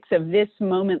statistics of this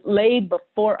moment laid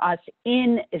before us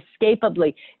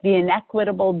inescapably the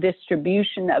inequitable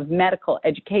distribution of medical,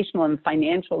 educational, and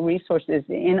financial resources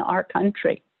in our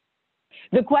country.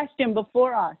 The question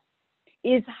before us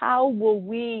is, how will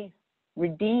we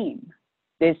redeem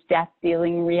this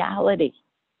death-dealing reality?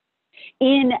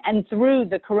 In and through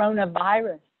the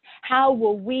coronavirus, how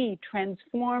will we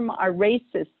transform our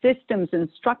racist systems and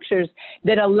structures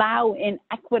that allow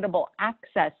inequitable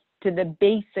access to the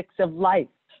basics of life,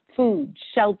 food,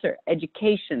 shelter,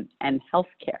 education, and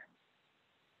healthcare?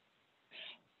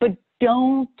 But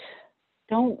don't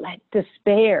let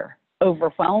despair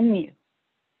overwhelm you.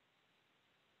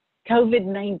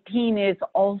 COVID-19 is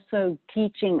also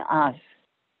teaching us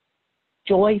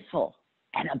joyful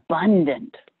and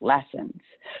abundant lessons.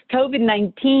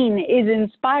 COVID-19 is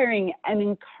inspiring and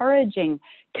encouraging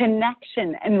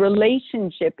connection and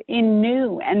relationship in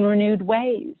new and renewed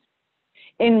ways.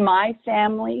 In my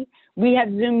family, we have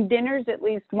Zoom dinners at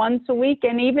least once a week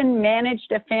and even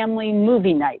managed a family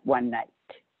movie night one night.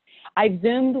 I've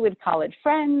Zoomed with college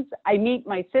friends. I meet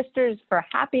my sisters for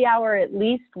happy hour at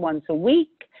least once a week.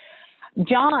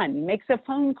 John makes a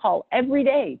phone call every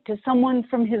day to someone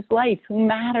from his life who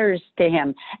matters to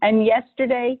him. And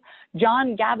yesterday,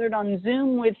 John gathered on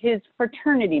Zoom with his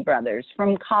fraternity brothers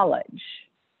from college.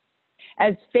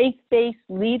 As faith-based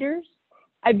leaders,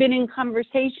 I've been in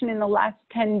conversation in the last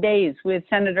 10 days with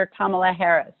Senator Kamala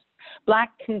Harris,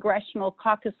 Black Congressional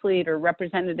Caucus Leader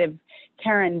Representative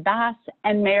Karen Bass,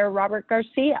 and Mayor Robert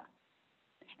Garcia.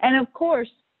 And of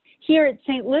course, here at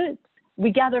St. Luke's, we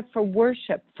gather for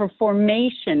worship, for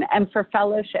formation, and for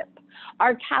fellowship.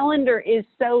 Our calendar is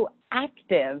so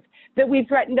active that we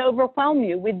threaten to overwhelm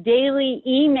you with daily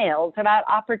emails about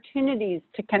opportunities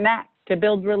to connect, to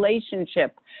build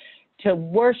relationship, to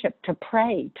worship, to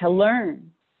pray, to learn.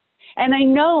 And I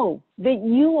know that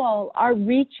you all are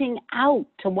reaching out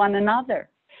to one another.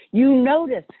 You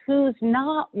notice who's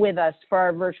not with us for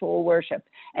our virtual worship,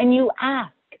 and you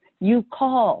ask, you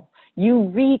call, you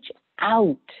reach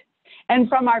out. And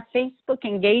from our Facebook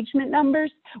engagement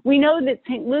numbers, we know that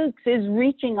St. Luke's is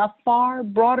reaching a far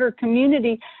broader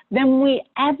community than we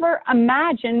ever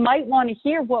imagined might want to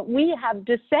hear what we have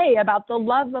to say about the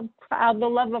love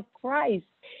of Christ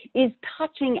is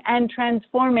touching and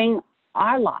transforming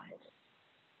our lives.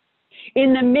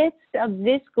 In the midst of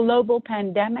this global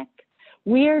pandemic,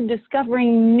 We are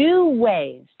discovering new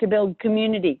ways to build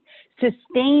community,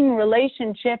 sustain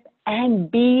relationship, and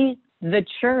be the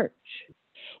church.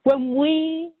 When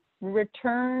we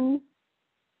return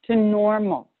to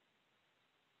normal,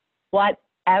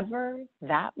 whatever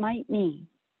that might mean,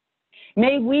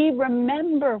 may we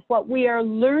remember what we are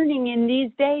learning in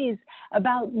these days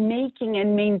about making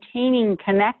and maintaining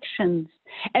connections,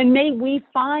 and may we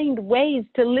find ways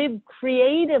to live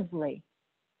creatively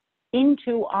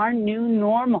into our new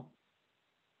normal.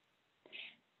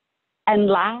 And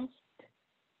last,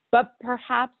 but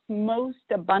perhaps most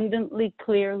abundantly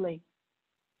clearly,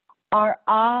 our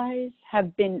eyes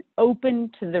have been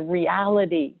opened to the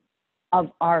reality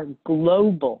of our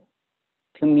global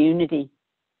community.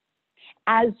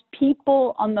 As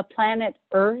people on the planet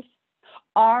Earth,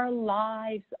 our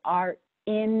lives are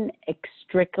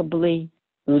inextricably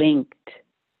linked.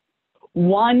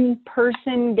 One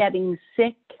person getting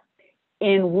sick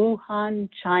in Wuhan,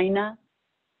 China,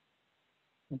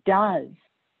 does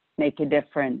make a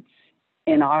difference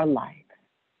in our life.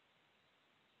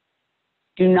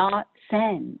 Do not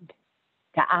send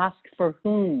to ask for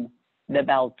whom the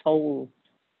bell tolls.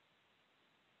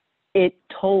 It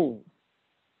tolls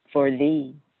for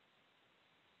thee.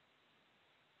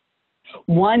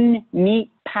 One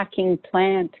meat packing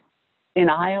plant in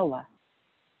Iowa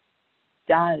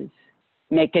does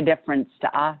make a difference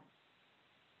to us.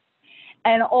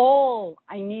 And all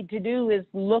I need to do is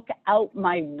look out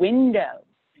my window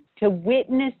to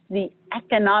witness the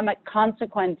economic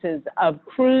consequences of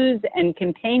cruise and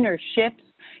container ships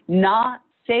not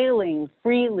sailing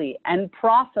freely and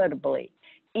profitably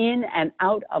in and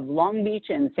out of Long Beach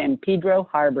and San Pedro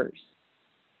harbors.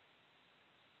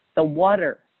 The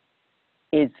water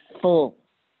is full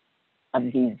of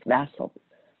these vessels.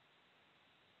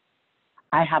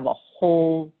 I have a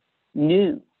whole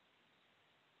new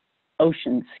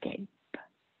oceanscape.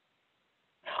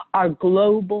 Our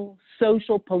global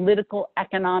social, political,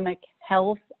 economic,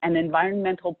 health, and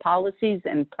environmental policies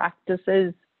and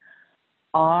practices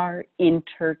are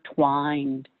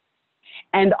intertwined.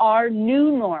 And our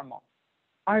new normal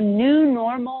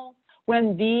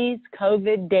when these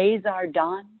COVID days are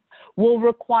done, will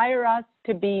require us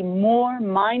to be more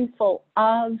mindful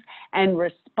of and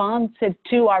responsive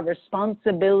to our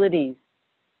responsibilities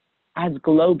as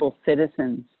global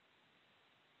citizens.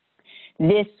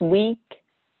 This week,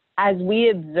 as we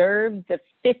observe the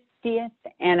 50th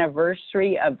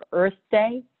anniversary of Earth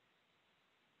Day,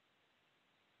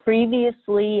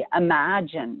 previously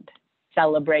imagined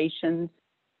celebrations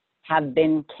have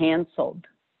been canceled.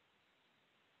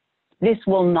 This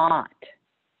will not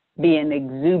be an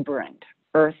exuberant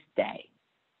Earth Day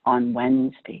on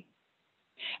Wednesday.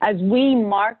 As we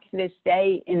mark this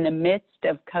day in the midst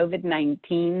of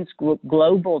COVID-19's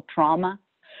global trauma,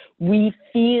 we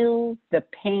feel the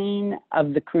pain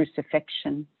of the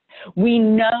crucifixion. We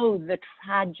know the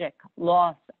tragic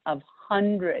loss of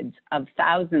hundreds of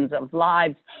thousands of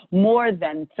lives, more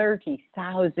than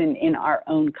 30,000 in our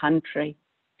own country.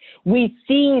 We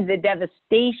see the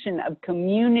devastation of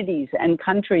communities and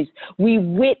countries. We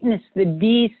witness the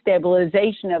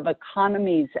destabilization of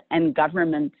economies and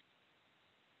governments.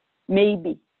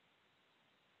 Maybe,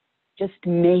 just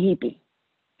maybe,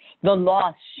 the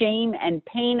loss, shame, and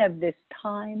pain of this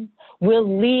time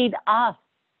will lead us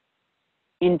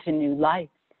into new life.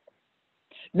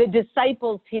 The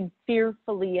disciples hid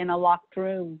fearfully in a locked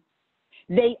room.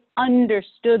 They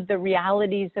understood the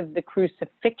realities of the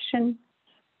crucifixion,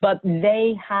 but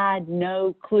they had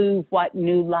no clue what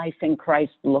new life in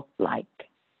Christ looked like.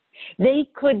 They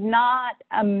could not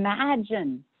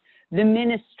imagine the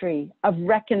ministry of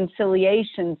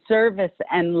reconciliation, service,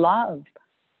 and love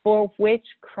for which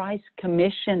Christ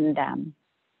commissioned them.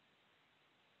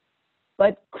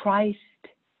 But Christ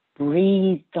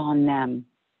breathed on them.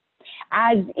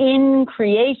 As in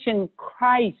creation,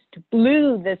 Christ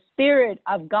blew the Spirit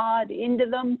of God into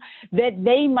them, that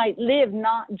they might live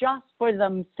not just for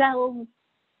themselves,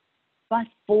 but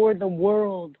for the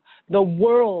world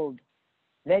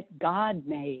that God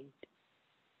made.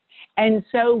 And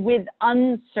so with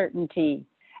uncertainty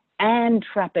and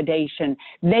trepidation,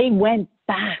 they went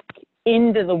back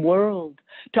into the world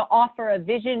to offer a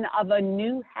vision of a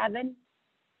new heaven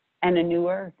and a new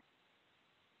earth.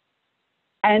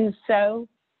 And so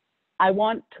I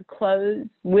want to close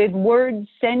with words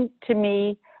sent to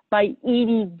me by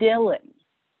Edie Dillon,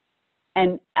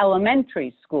 an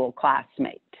elementary school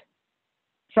classmate,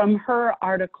 from her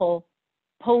article,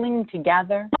 Pulling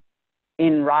Together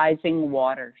in Rising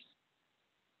Waters.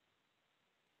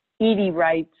 Edie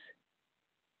writes,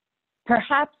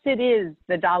 "Perhaps it is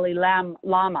the Dalai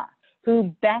Lama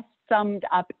who best summed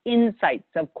up insights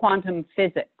of quantum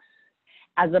physics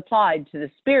as applied to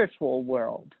the spiritual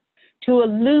world to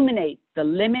illuminate the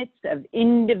limits of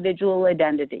individual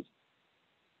identity.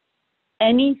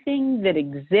 Anything that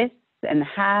exists and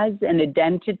has an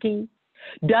identity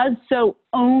does so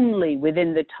only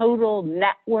within the total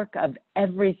network of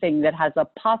everything that has a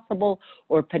possible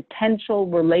or potential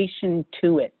relation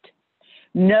to it.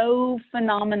 No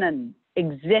phenomenon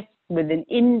exists with an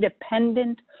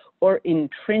independent or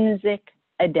intrinsic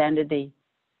identity.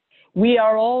 We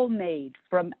are all made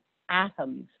from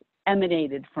atoms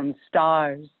emanated from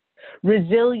stars.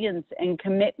 Resilience and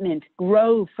commitment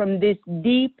grow from this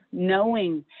deep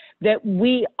knowing that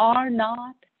we are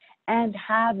not and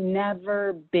have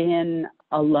never been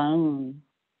alone.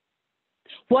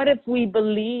 What if we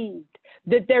believed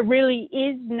that there really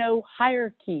is no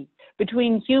hierarchy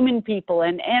between human people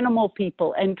and animal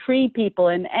people and tree people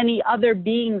and any other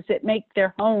beings that make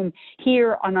their home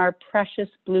here on our precious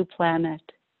blue planet?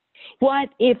 What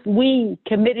if we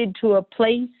committed to a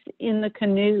place in the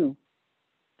canoe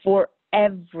for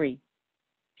every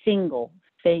single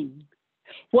thing?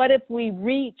 What if we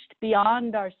reached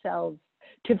beyond ourselves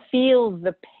to feel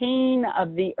the pain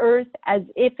of the earth as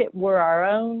if it were our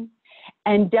own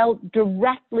and dealt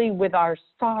directly with our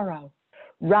sorrow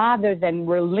rather than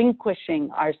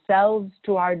relinquishing ourselves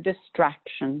to our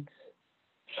distractions?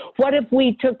 What if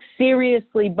we took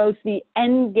seriously both the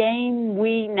end game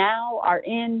we now are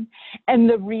in and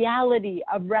the reality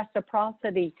of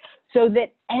reciprocity, so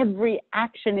that every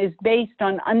action is based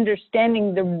on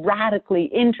understanding the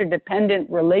radically interdependent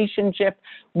relationship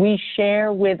we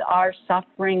share with our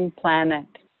suffering planet?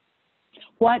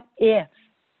 What if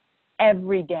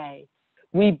every day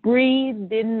we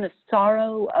breathed in the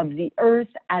sorrow of the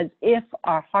earth as if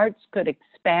our hearts could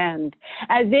expand,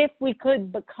 as if we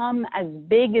could become as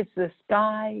big as the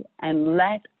sky and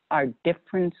let our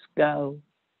difference go?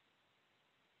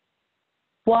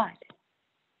 What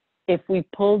if we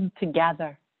pulled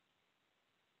together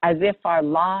as if our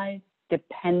lives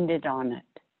depended on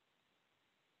it?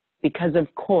 Because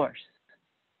of course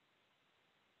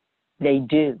they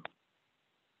do.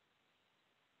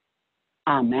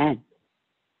 Amen.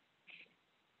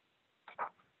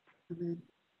 Amen.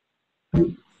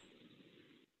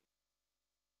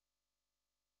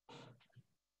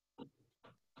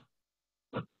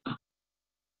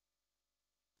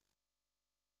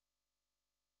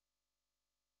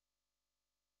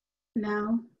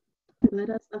 Now, let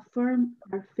us affirm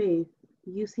our faith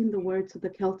using the words of the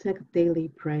Celtic daily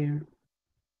prayer.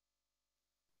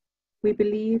 We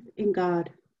believe in God,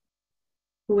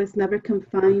 who is never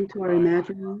confined to our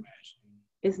imagining,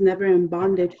 is never in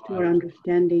bondage to our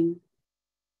understanding,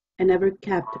 and never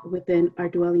kept within our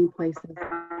dwelling places.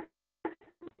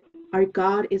 Our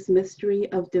God is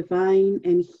mystery of divine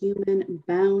and human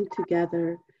bound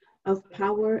together, of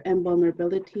power and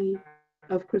vulnerability,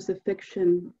 of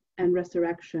crucifixion and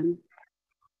resurrection.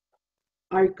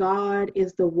 Our God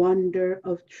is the wonder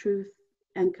of truth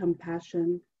and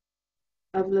compassion,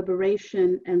 of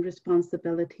liberation and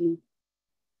responsibility,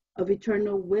 of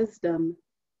eternal wisdom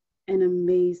and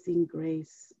amazing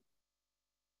grace.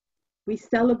 We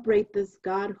celebrate this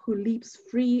God who leaps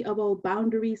free of all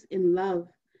boundaries in love,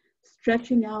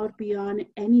 stretching out beyond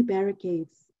any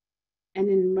barricades, and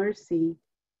in mercy,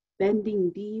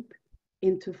 bending deep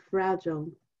into fragile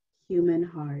human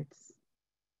hearts.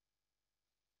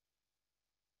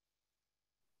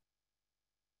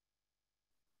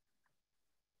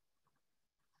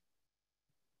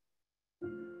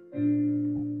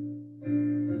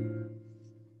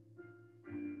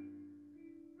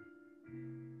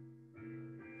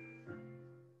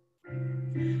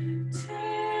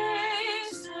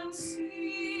 Taste and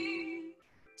see,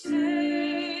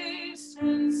 taste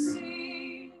and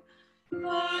see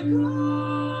the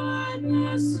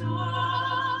goodness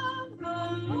of the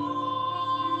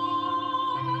Lord.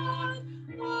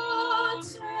 Oh,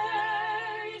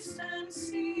 taste and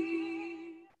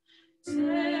see,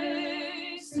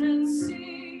 taste and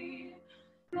see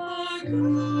the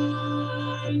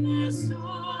goodness of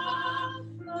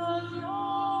the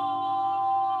Lord,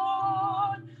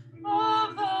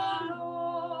 of the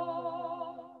Lord.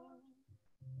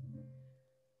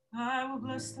 I will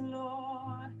bless the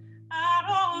Lord at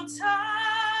all times.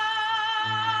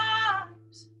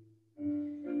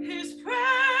 His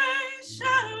praise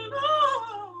shall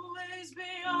always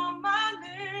be on my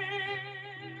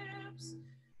lips.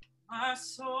 My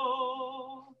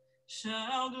soul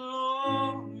shall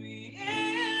glory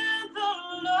in the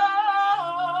Lord,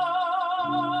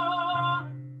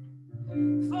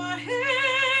 for he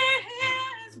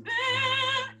has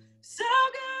been so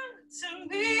good to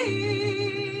me.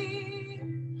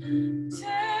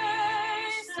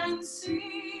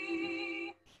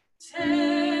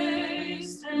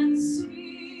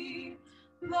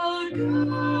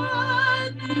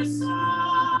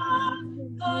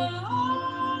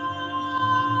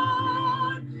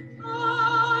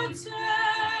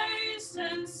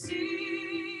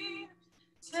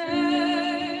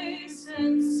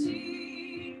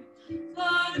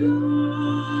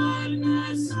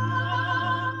 goodness of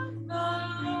the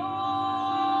Lord,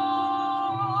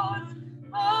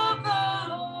 of the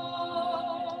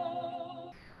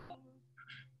Lord.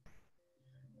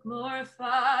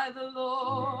 Glorify the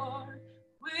Lord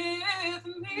with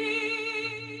me.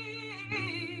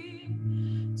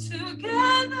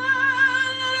 Together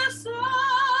let us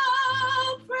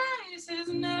all praise his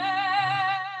name.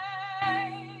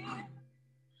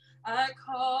 I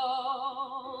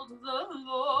called the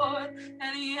Lord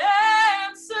and he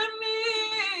answered me.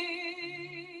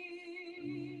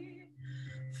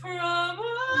 From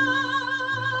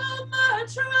all my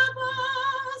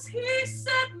troubles he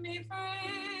set me free.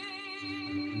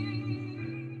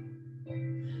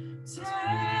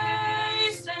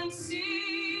 Taste and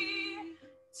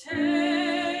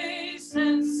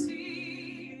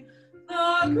see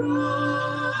the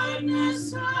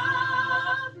goodness of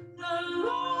the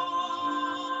Lord.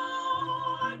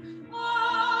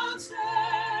 Oh,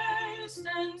 taste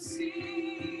and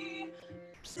see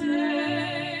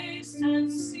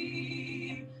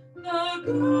the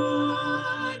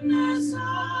goodness of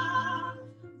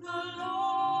the Lord,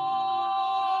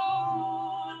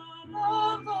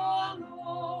 of the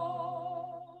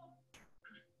Lord.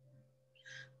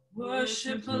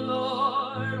 Worship the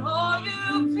Lord, all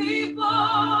you people.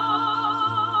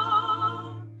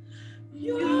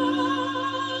 You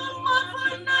want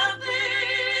for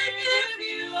nothing if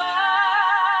you ask.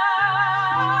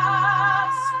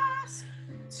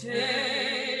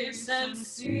 Taste and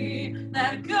see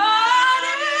that God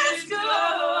is good.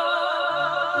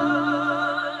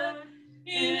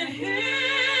 In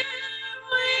him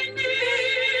we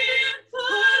need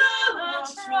put all our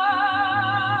trust.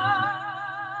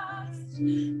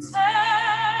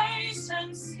 Taste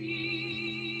and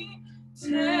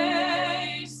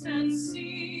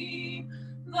see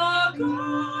the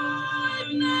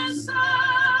goodness of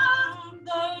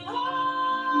the Lord.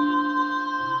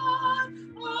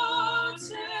 Oh,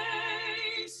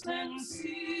 taste and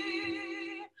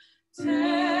see the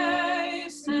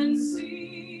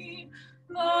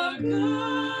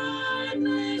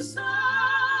goodness of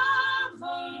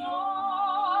the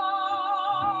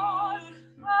Lord,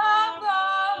 of the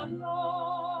Lord.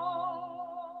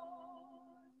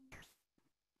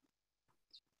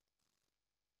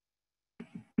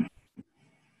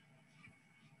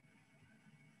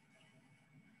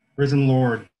 Risen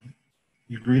Lord,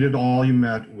 you greeted all you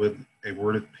met with a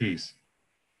word of peace.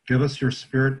 Give us your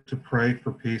spirit to pray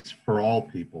for peace for all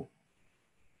people,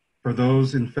 for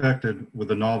those infected with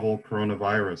the novel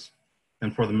coronavirus,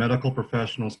 and for the medical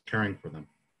professionals caring for them.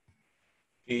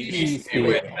 Peace be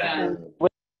with them.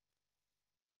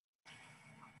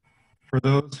 For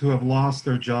those who have lost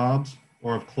their jobs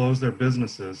or have closed their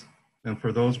businesses, and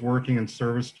for those working in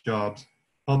service jobs,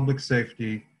 public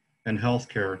safety, and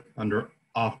healthcare under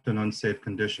often unsafe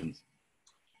conditions.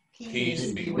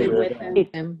 Peace be with them.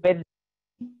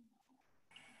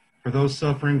 For those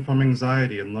suffering from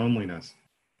anxiety and loneliness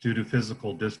due to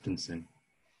physical distancing.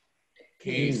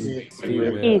 Peace be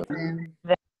with them.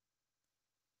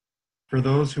 For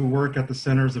those who work at the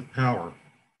centers of power,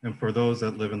 and for those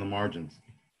that live in the margins.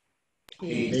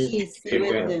 Peace be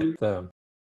with them.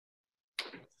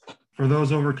 For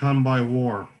those overcome by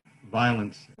war,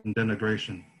 violence, and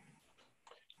denigration.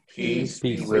 Peace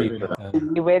be with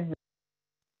them.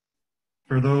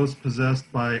 For those possessed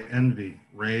by envy,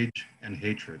 rage, and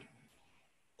hatred.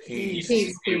 Peace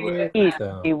be with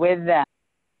them.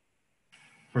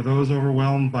 For those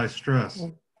overwhelmed by stress,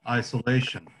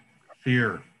 isolation,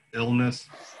 fear, illness,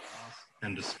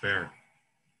 and despair.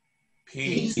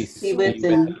 Peace be with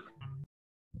them.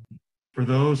 For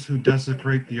those who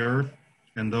desecrate the earth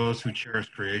and those who cherish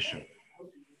creation.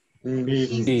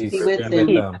 Peace be with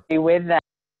them.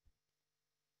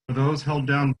 For those held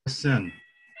down by sin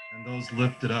and those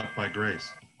lifted up by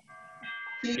grace.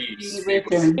 Peace be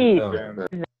with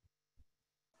them.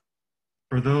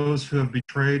 For those who have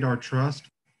betrayed our trust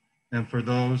and for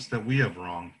those that we have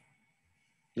wronged.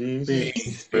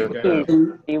 Peace be with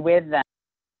them.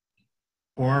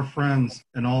 For our friends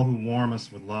and all who warm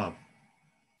us with love.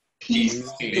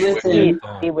 Peace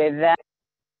be with them.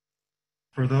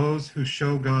 For those who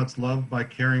show God's love by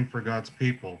caring for God's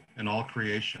people and all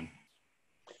creation.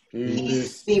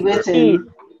 Peace be with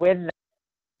them.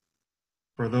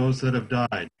 For those that have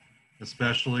died,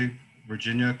 especially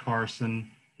Virginia Carson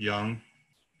Young,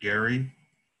 Gary,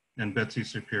 and Betsy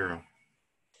Shapiro.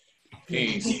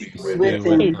 Peace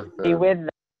be with them.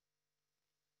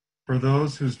 For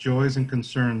those whose joys and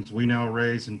concerns we now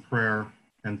raise in prayer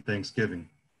and thanksgiving.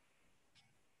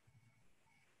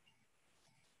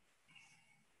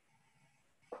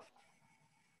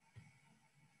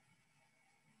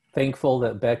 thankful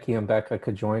that Becky and Becca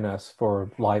could join us for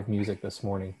live music this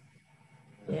morning.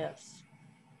 Yes.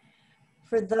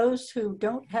 For those who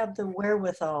don't have the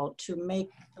wherewithal to make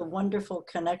the wonderful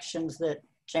connections that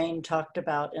Jane talked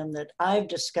about and that I've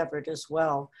discovered as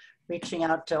well, reaching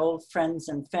out to old friends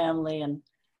and family, and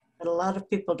but a lot of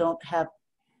people don't have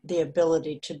the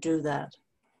ability to do that.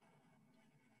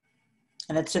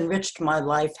 And it's enriched my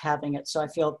life having it, so I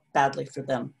feel badly for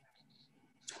them.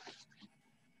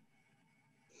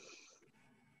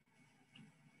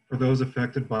 For those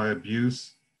affected by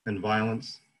abuse and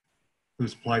violence,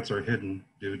 whose plights are hidden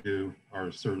due to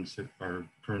our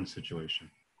current situation.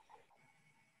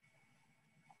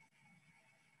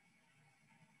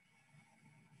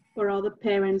 For all the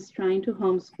parents trying to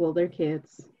homeschool their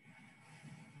kids.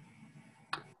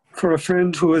 For a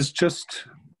friend who has just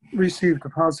received a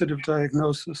positive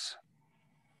diagnosis.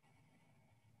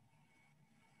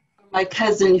 My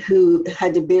cousin who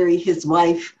had to bury his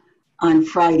wife on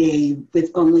Friday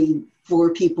with only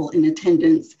 4 people in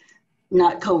attendance,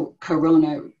 not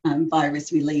corona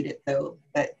virus related though,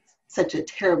 but such a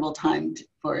terrible time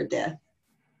for a death.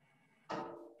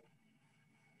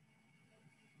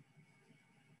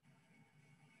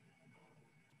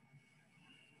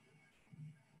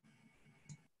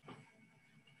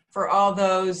 For all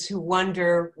those who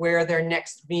wonder where their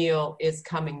next meal is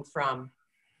coming from.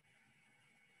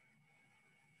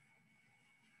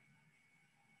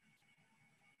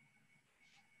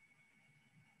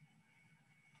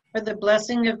 For the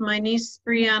blessing of my niece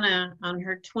Brianna on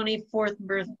her 24th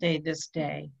birthday this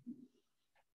day.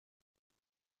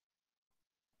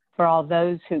 For all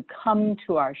those who come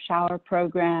to our shower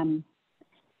program,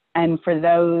 and for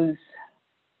those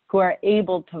who are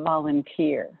able to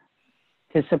volunteer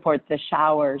to support the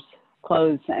showers,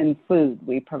 clothes, and food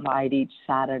we provide each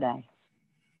Saturday.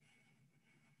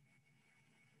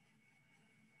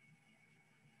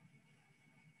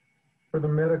 For the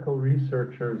medical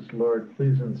researchers, Lord,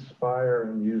 please inspire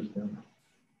and use them.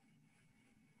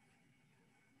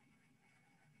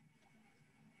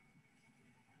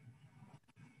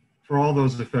 For all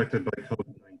those affected by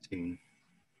COVID-19,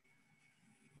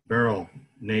 Beryl,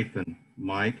 Nathan,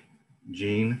 Mike,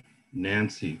 Jean,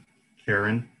 Nancy,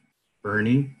 Karen,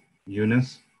 Bernie,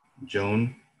 Eunice,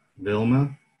 Joan,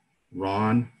 Vilma,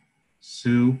 Ron,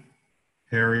 Sue,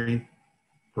 Harry,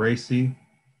 Gracie,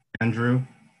 Andrew,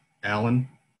 Alan,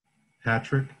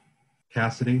 Patrick,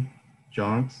 Cassidy,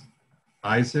 Jonks,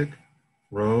 Isaac,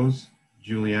 Rose,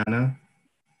 Juliana,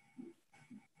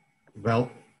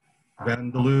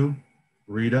 Vandaloo,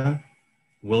 Rita,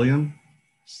 William,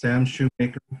 Sam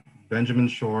Shoemaker, Benjamin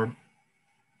Shore,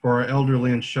 for our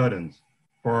elderly and shut-ins,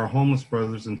 for our homeless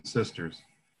brothers and sisters,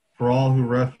 for all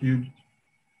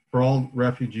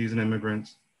refugees and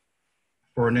immigrants,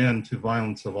 for an end to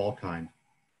violence of all kind.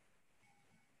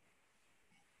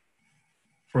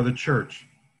 For the church,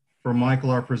 for Michael,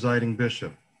 our presiding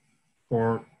bishop,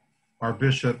 for our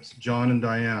bishops, John and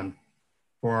Diane,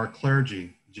 for our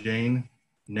clergy, Jane,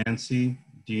 Nancy,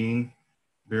 Dean,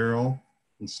 Beryl,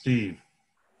 and Steve,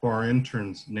 for our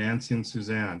interns, Nancy and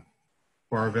Suzanne,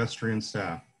 for our vestry and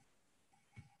staff,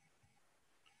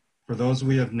 for those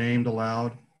we have named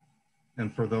aloud,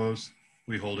 and for those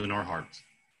we hold in our hearts.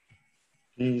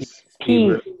 Peace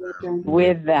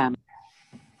with them.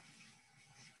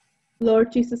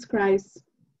 Lord Jesus Christ,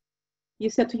 you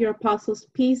said to your apostles,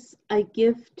 peace I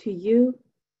give to you,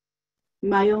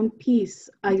 my own peace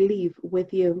I leave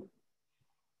with you.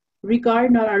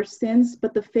 Regard not our sins,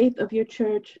 but the faith of your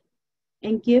church,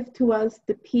 and give to us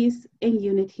the peace and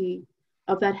unity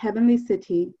of that heavenly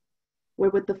city,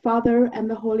 where with the Father and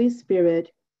the Holy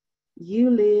Spirit, you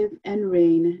live and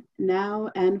reign now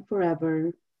and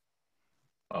forever.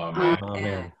 Amen.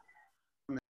 Amen.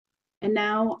 And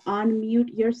now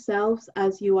unmute yourselves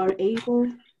as you are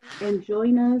able and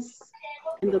join us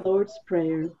in the Lord's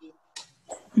Prayer.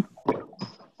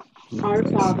 Our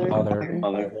Father,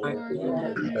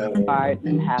 art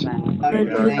in heaven,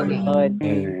 hallowed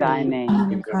be thy name.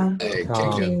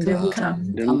 Kingdom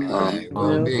come, thy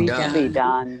will be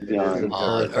done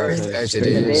on earth as it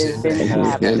is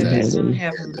in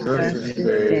heaven.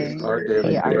 Our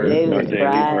daily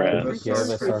bread, Give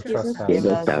us our give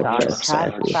us trespasses,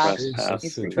 our trespasses, we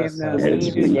forgive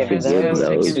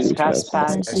those who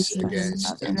trespass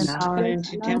against And allow us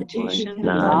into temptation.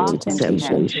 not into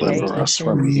temptation, Deliver us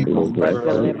from evil. but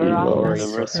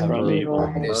deliver us from evil.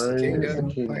 thine is the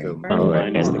kingdom,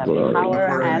 and the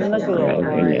power and the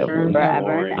glory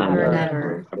forever and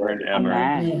ever.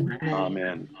 Amen.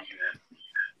 Amen.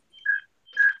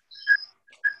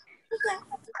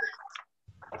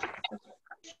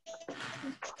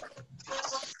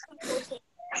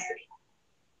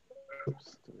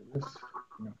 Oops.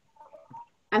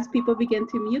 As people begin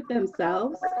to mute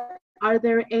themselves, are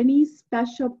there any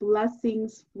special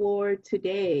blessings for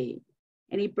today?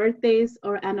 Any birthdays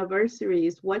or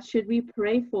anniversaries? What should we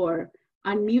pray for?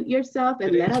 Unmute yourself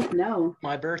and let us know.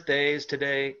 My birthday is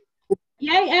today.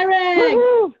 Yay, Eric!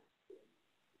 Woo-hoo!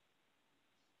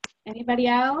 Anybody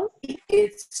else?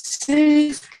 It's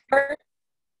Sue's birthday.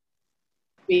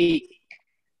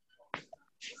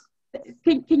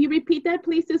 Can you repeat that,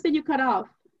 please, Susan? You cut off.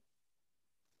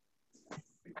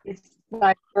 It's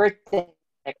my birthday.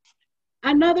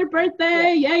 Another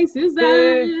birthday. Yay, Susan.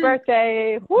 Sue's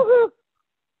birthday. Woohoo!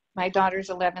 My daughter's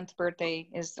 11th birthday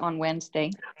is on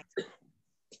Wednesday.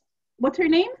 What's her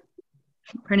name?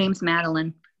 Her name's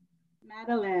Madeline.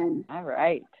 Madeline. All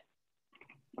right.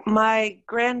 My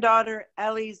granddaughter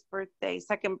Ellie's birthday,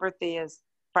 second birthday is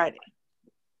Friday.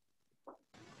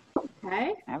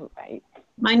 Okay. All right.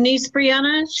 My niece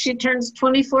Brianna, she turns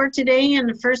 24 today in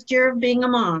the first year of being a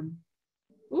mom.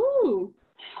 Ooh.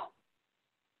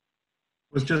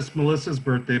 It was just Melissa's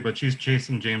birthday, but she's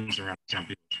chasing James around.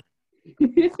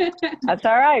 That's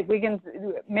all right. We can,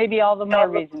 maybe all the more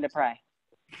reason to pray.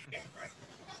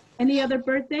 Any other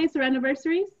birthdays or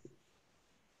anniversaries?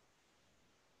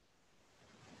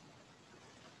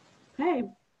 Okay.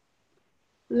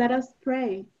 Let us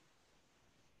pray.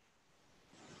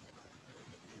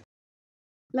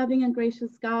 Loving and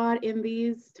gracious God, in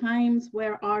these times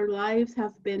where our lives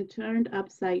have been turned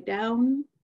upside down,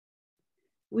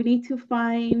 we need to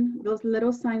find those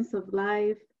little signs of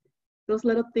life, those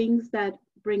little things that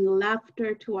bring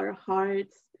laughter to our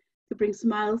hearts, to bring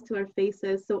smiles to our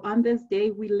faces. So on this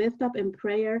day, we lift up in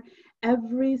prayer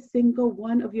every single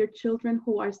one of your children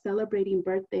who are celebrating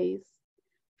birthdays.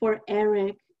 For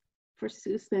Eric, for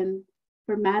Susan,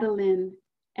 for Madeline,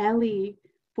 Ellie,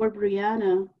 for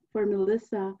Brianna, for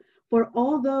Melissa, for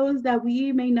all those that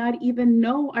we may not even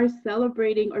know are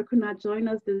celebrating or could not join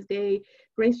us this day.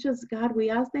 Gracious God, we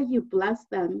ask that you bless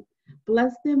them.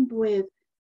 Bless them with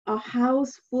a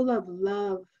house full of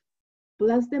love.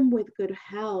 Bless them with good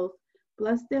health.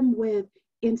 Bless them with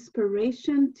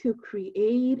inspiration to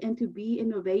create and to be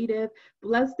innovative.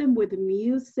 Bless them with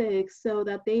music so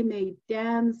that they may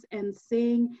dance and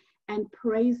sing and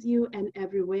praise you in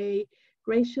every way.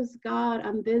 Gracious God,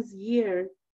 on this year,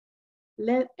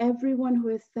 let everyone who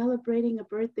is celebrating a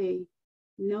birthday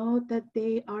know that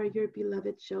they are your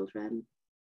beloved children,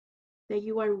 that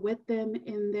you are with them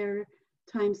in their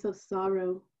times of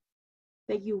sorrow,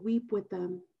 that you weep with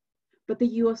them, but that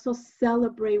you also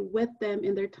celebrate with them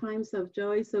in their times of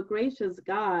joy. So gracious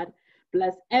God,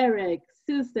 bless Eric,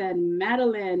 Susan,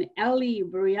 Madeline, Ellie,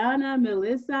 Brianna,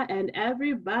 Melissa, and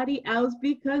everybody else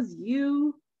because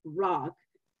you rock.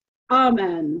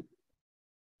 Amen.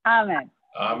 Amen.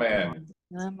 Amen.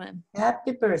 Amen.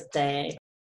 Happy birthday.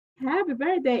 Happy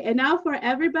birthday. And now for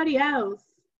everybody else,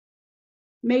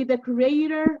 may the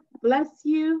Creator bless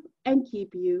you and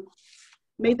keep you.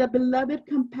 May the beloved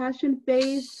compassion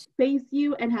face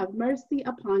you and have mercy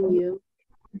upon you.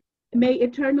 May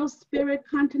eternal spirit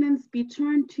countenance be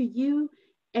turned to you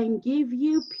and give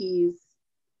you peace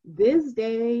this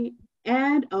day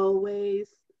and always.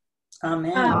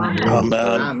 Amen. Amen.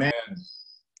 Amen. Amen.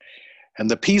 And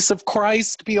the peace of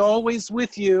Christ be always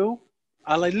with you.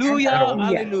 Alleluia.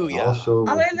 Alleluia. Also,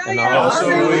 And also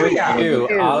with you.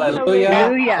 Hallelujah.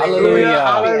 Hallelujah.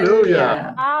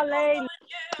 Hallelujah. Hallelujah.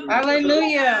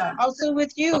 Hallelujah. Also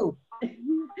with you.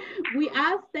 We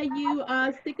ask that you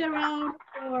stick around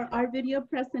for our video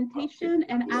presentation,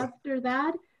 and after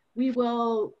that, we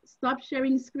will stop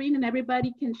sharing screen and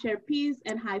everybody can share peace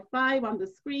and high five on the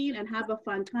screen and have a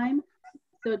fun time.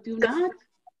 So do not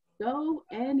go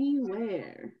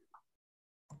anywhere.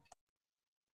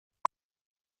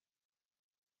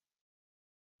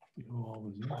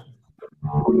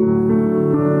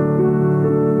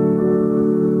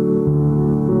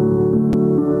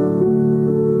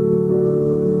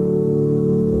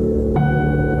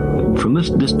 From this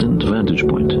distant vantage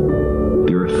point,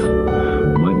 the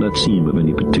Earth might not seem of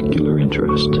any particular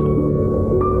interest.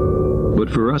 But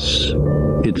for us,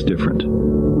 it's different.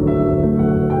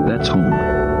 That's home.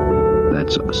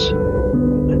 That's us.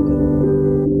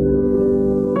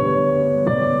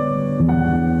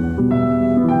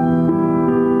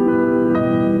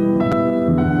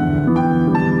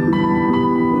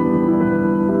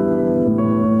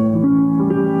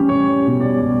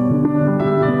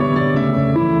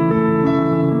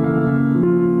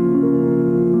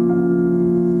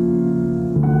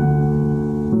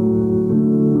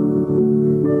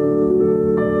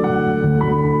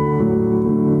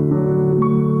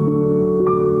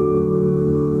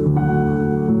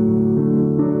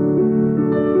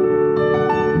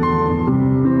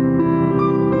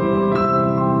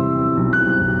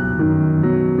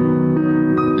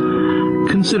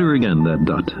 Consider again that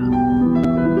dot.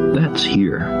 That's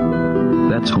here.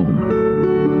 That's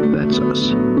home. That's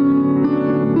us.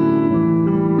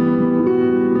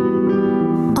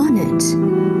 On it,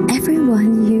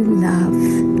 everyone you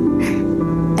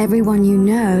love, everyone you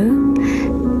know,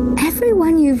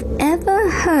 everyone you've ever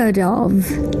heard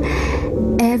of,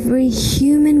 every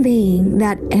human being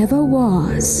that ever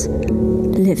was,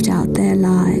 lived out their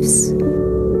lives.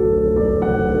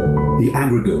 The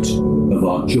aggregate of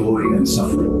our joy and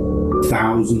suffering,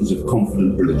 thousands of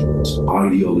confident religions,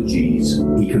 ideologies,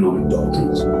 economic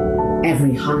doctrines.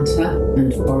 Every hunter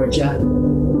and forager,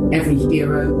 every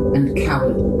hero and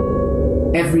coward,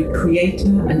 every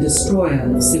creator and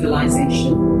destroyer of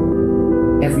civilization,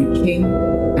 every king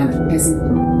and peasant,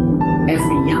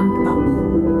 every young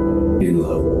couple in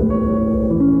love.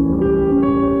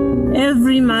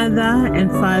 Every mother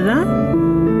and father,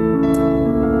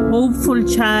 hopeful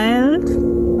child,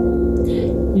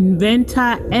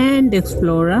 inventor and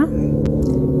explorer,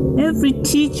 every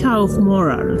teacher of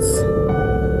morals,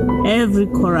 every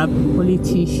corrupt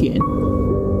politician,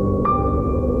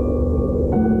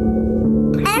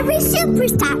 every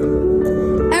superstar,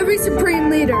 every supreme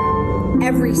leader,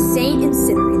 every saint and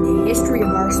sinner in the history of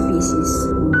our species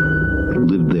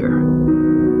lived there,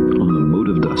 on a mote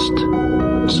of dust,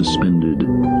 suspended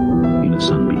in a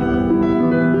sunbeam.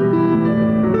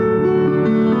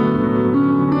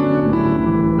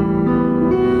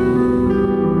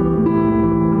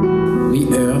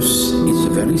 The Earth is a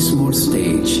very small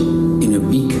stage in a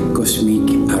big cosmic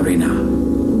arena.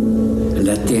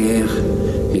 La Terre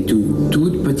est une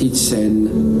toute petite scène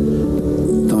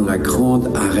dans la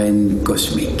grande arène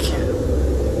cosmique.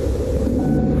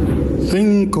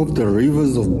 Think of the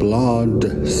rivers of blood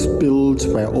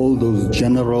spilled by all those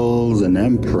generals and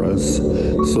emperors,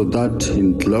 so that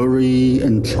in glory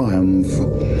and triumph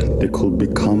they could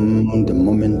become the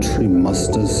momentary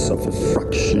masters of a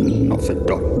fraction of a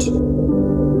dot.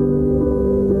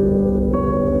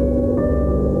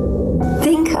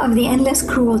 Think of the endless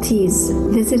cruelties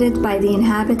visited by the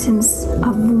inhabitants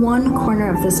of one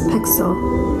corner of this pixel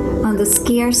on the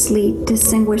scarcely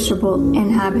distinguishable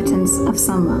inhabitants of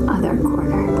some other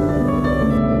corner.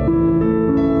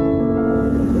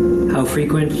 How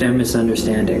frequent their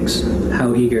misunderstandings,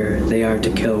 how eager they are to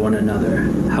kill one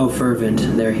another, how fervent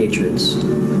their hatreds.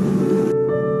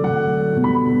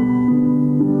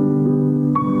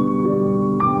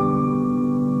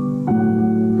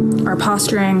 Our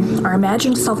posturing, our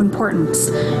imagined self-importance,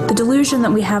 the delusion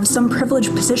that we have some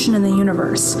privileged position in the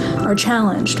universe are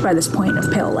challenged by this point of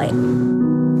pale light.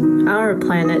 Our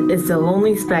planet is the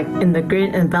lonely speck in the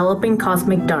great enveloping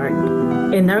cosmic dark,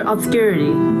 in our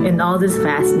obscurity, in all this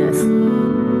vastness.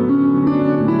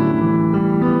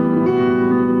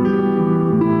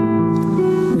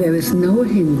 There is no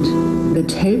hint that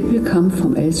help will come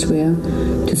from elsewhere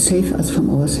to save us from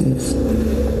ourselves.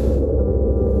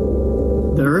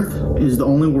 The Earth is the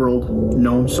only world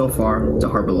known so far to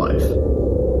harbor life.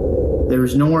 There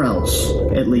is nowhere else,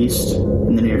 at least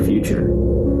in the near future,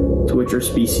 to which our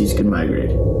species can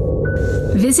migrate.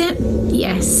 Visit?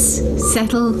 Yes.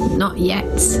 Settle? Not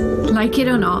yet. Like it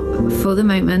or not, for the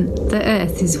moment, the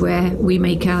Earth is where we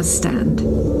make our stand.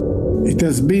 It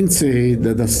has been said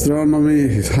that astronomy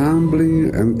is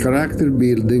humbling and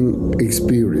character-building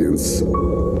experience.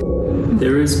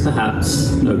 There is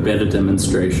perhaps no better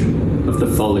demonstration of the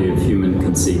folly of human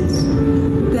conceits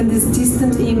than this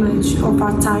distant image of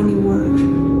our tiny world.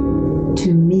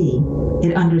 To me,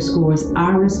 it underscores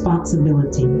our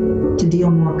responsibility to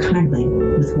deal more kindly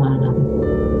with one another.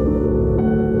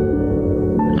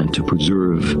 And to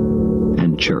preserve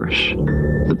and cherish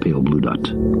the pale blue dot,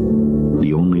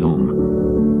 the only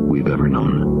home we've ever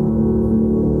known.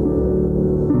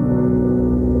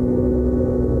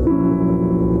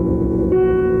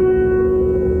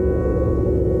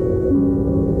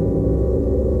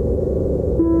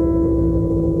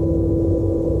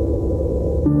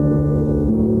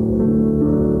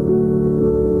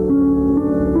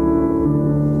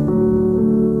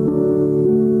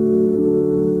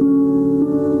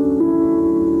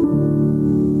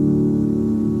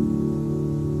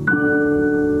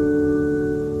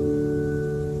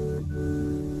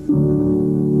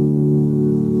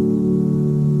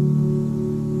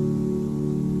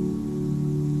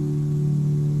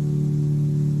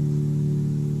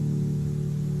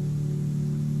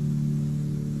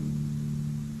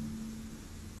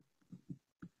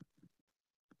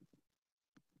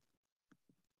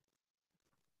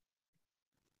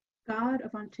 God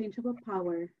of unchangeable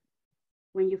power,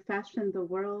 when you fashioned the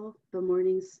world, the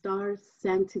morning stars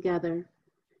sang together,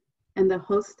 and the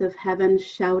host of heaven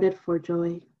shouted for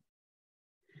joy.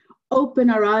 Open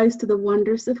our eyes to the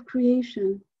wonders of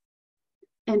creation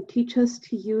and teach us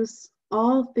to use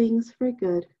all things for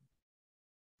good,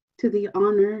 to the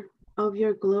honor of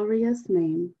your glorious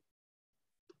name.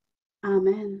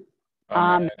 Amen.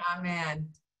 Amen.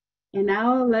 And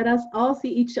now let us all see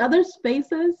each other's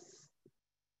faces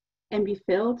and be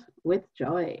filled with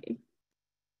joy.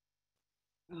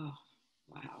 Oh,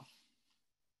 wow.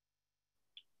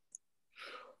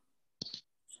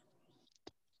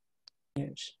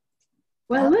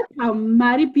 Well, look how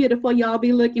mighty beautiful y'all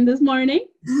be looking this morning.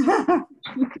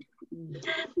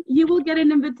 You will get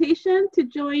an invitation to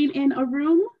join in a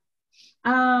room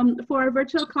for our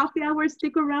virtual coffee hour.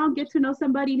 Stick around, get to know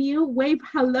somebody new. Wave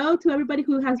hello to everybody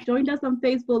who has joined us on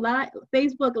Facebook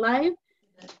Live.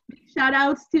 Shout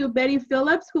outs to Betty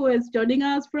Phillips, who is joining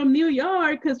us from New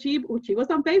York because she was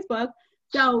on Facebook.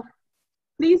 So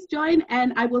please join,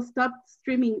 and I will stop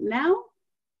streaming now.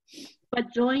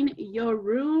 But join your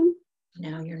room.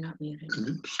 Now you're not muted.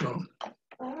 So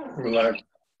we're live.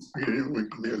 They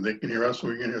can hear us,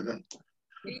 we can hear them.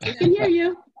 We can hear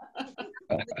you.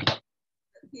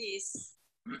 Peace.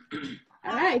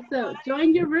 All right, so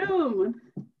join your room.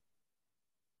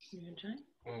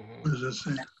 What does that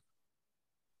say?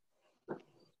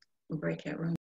 Breakout room.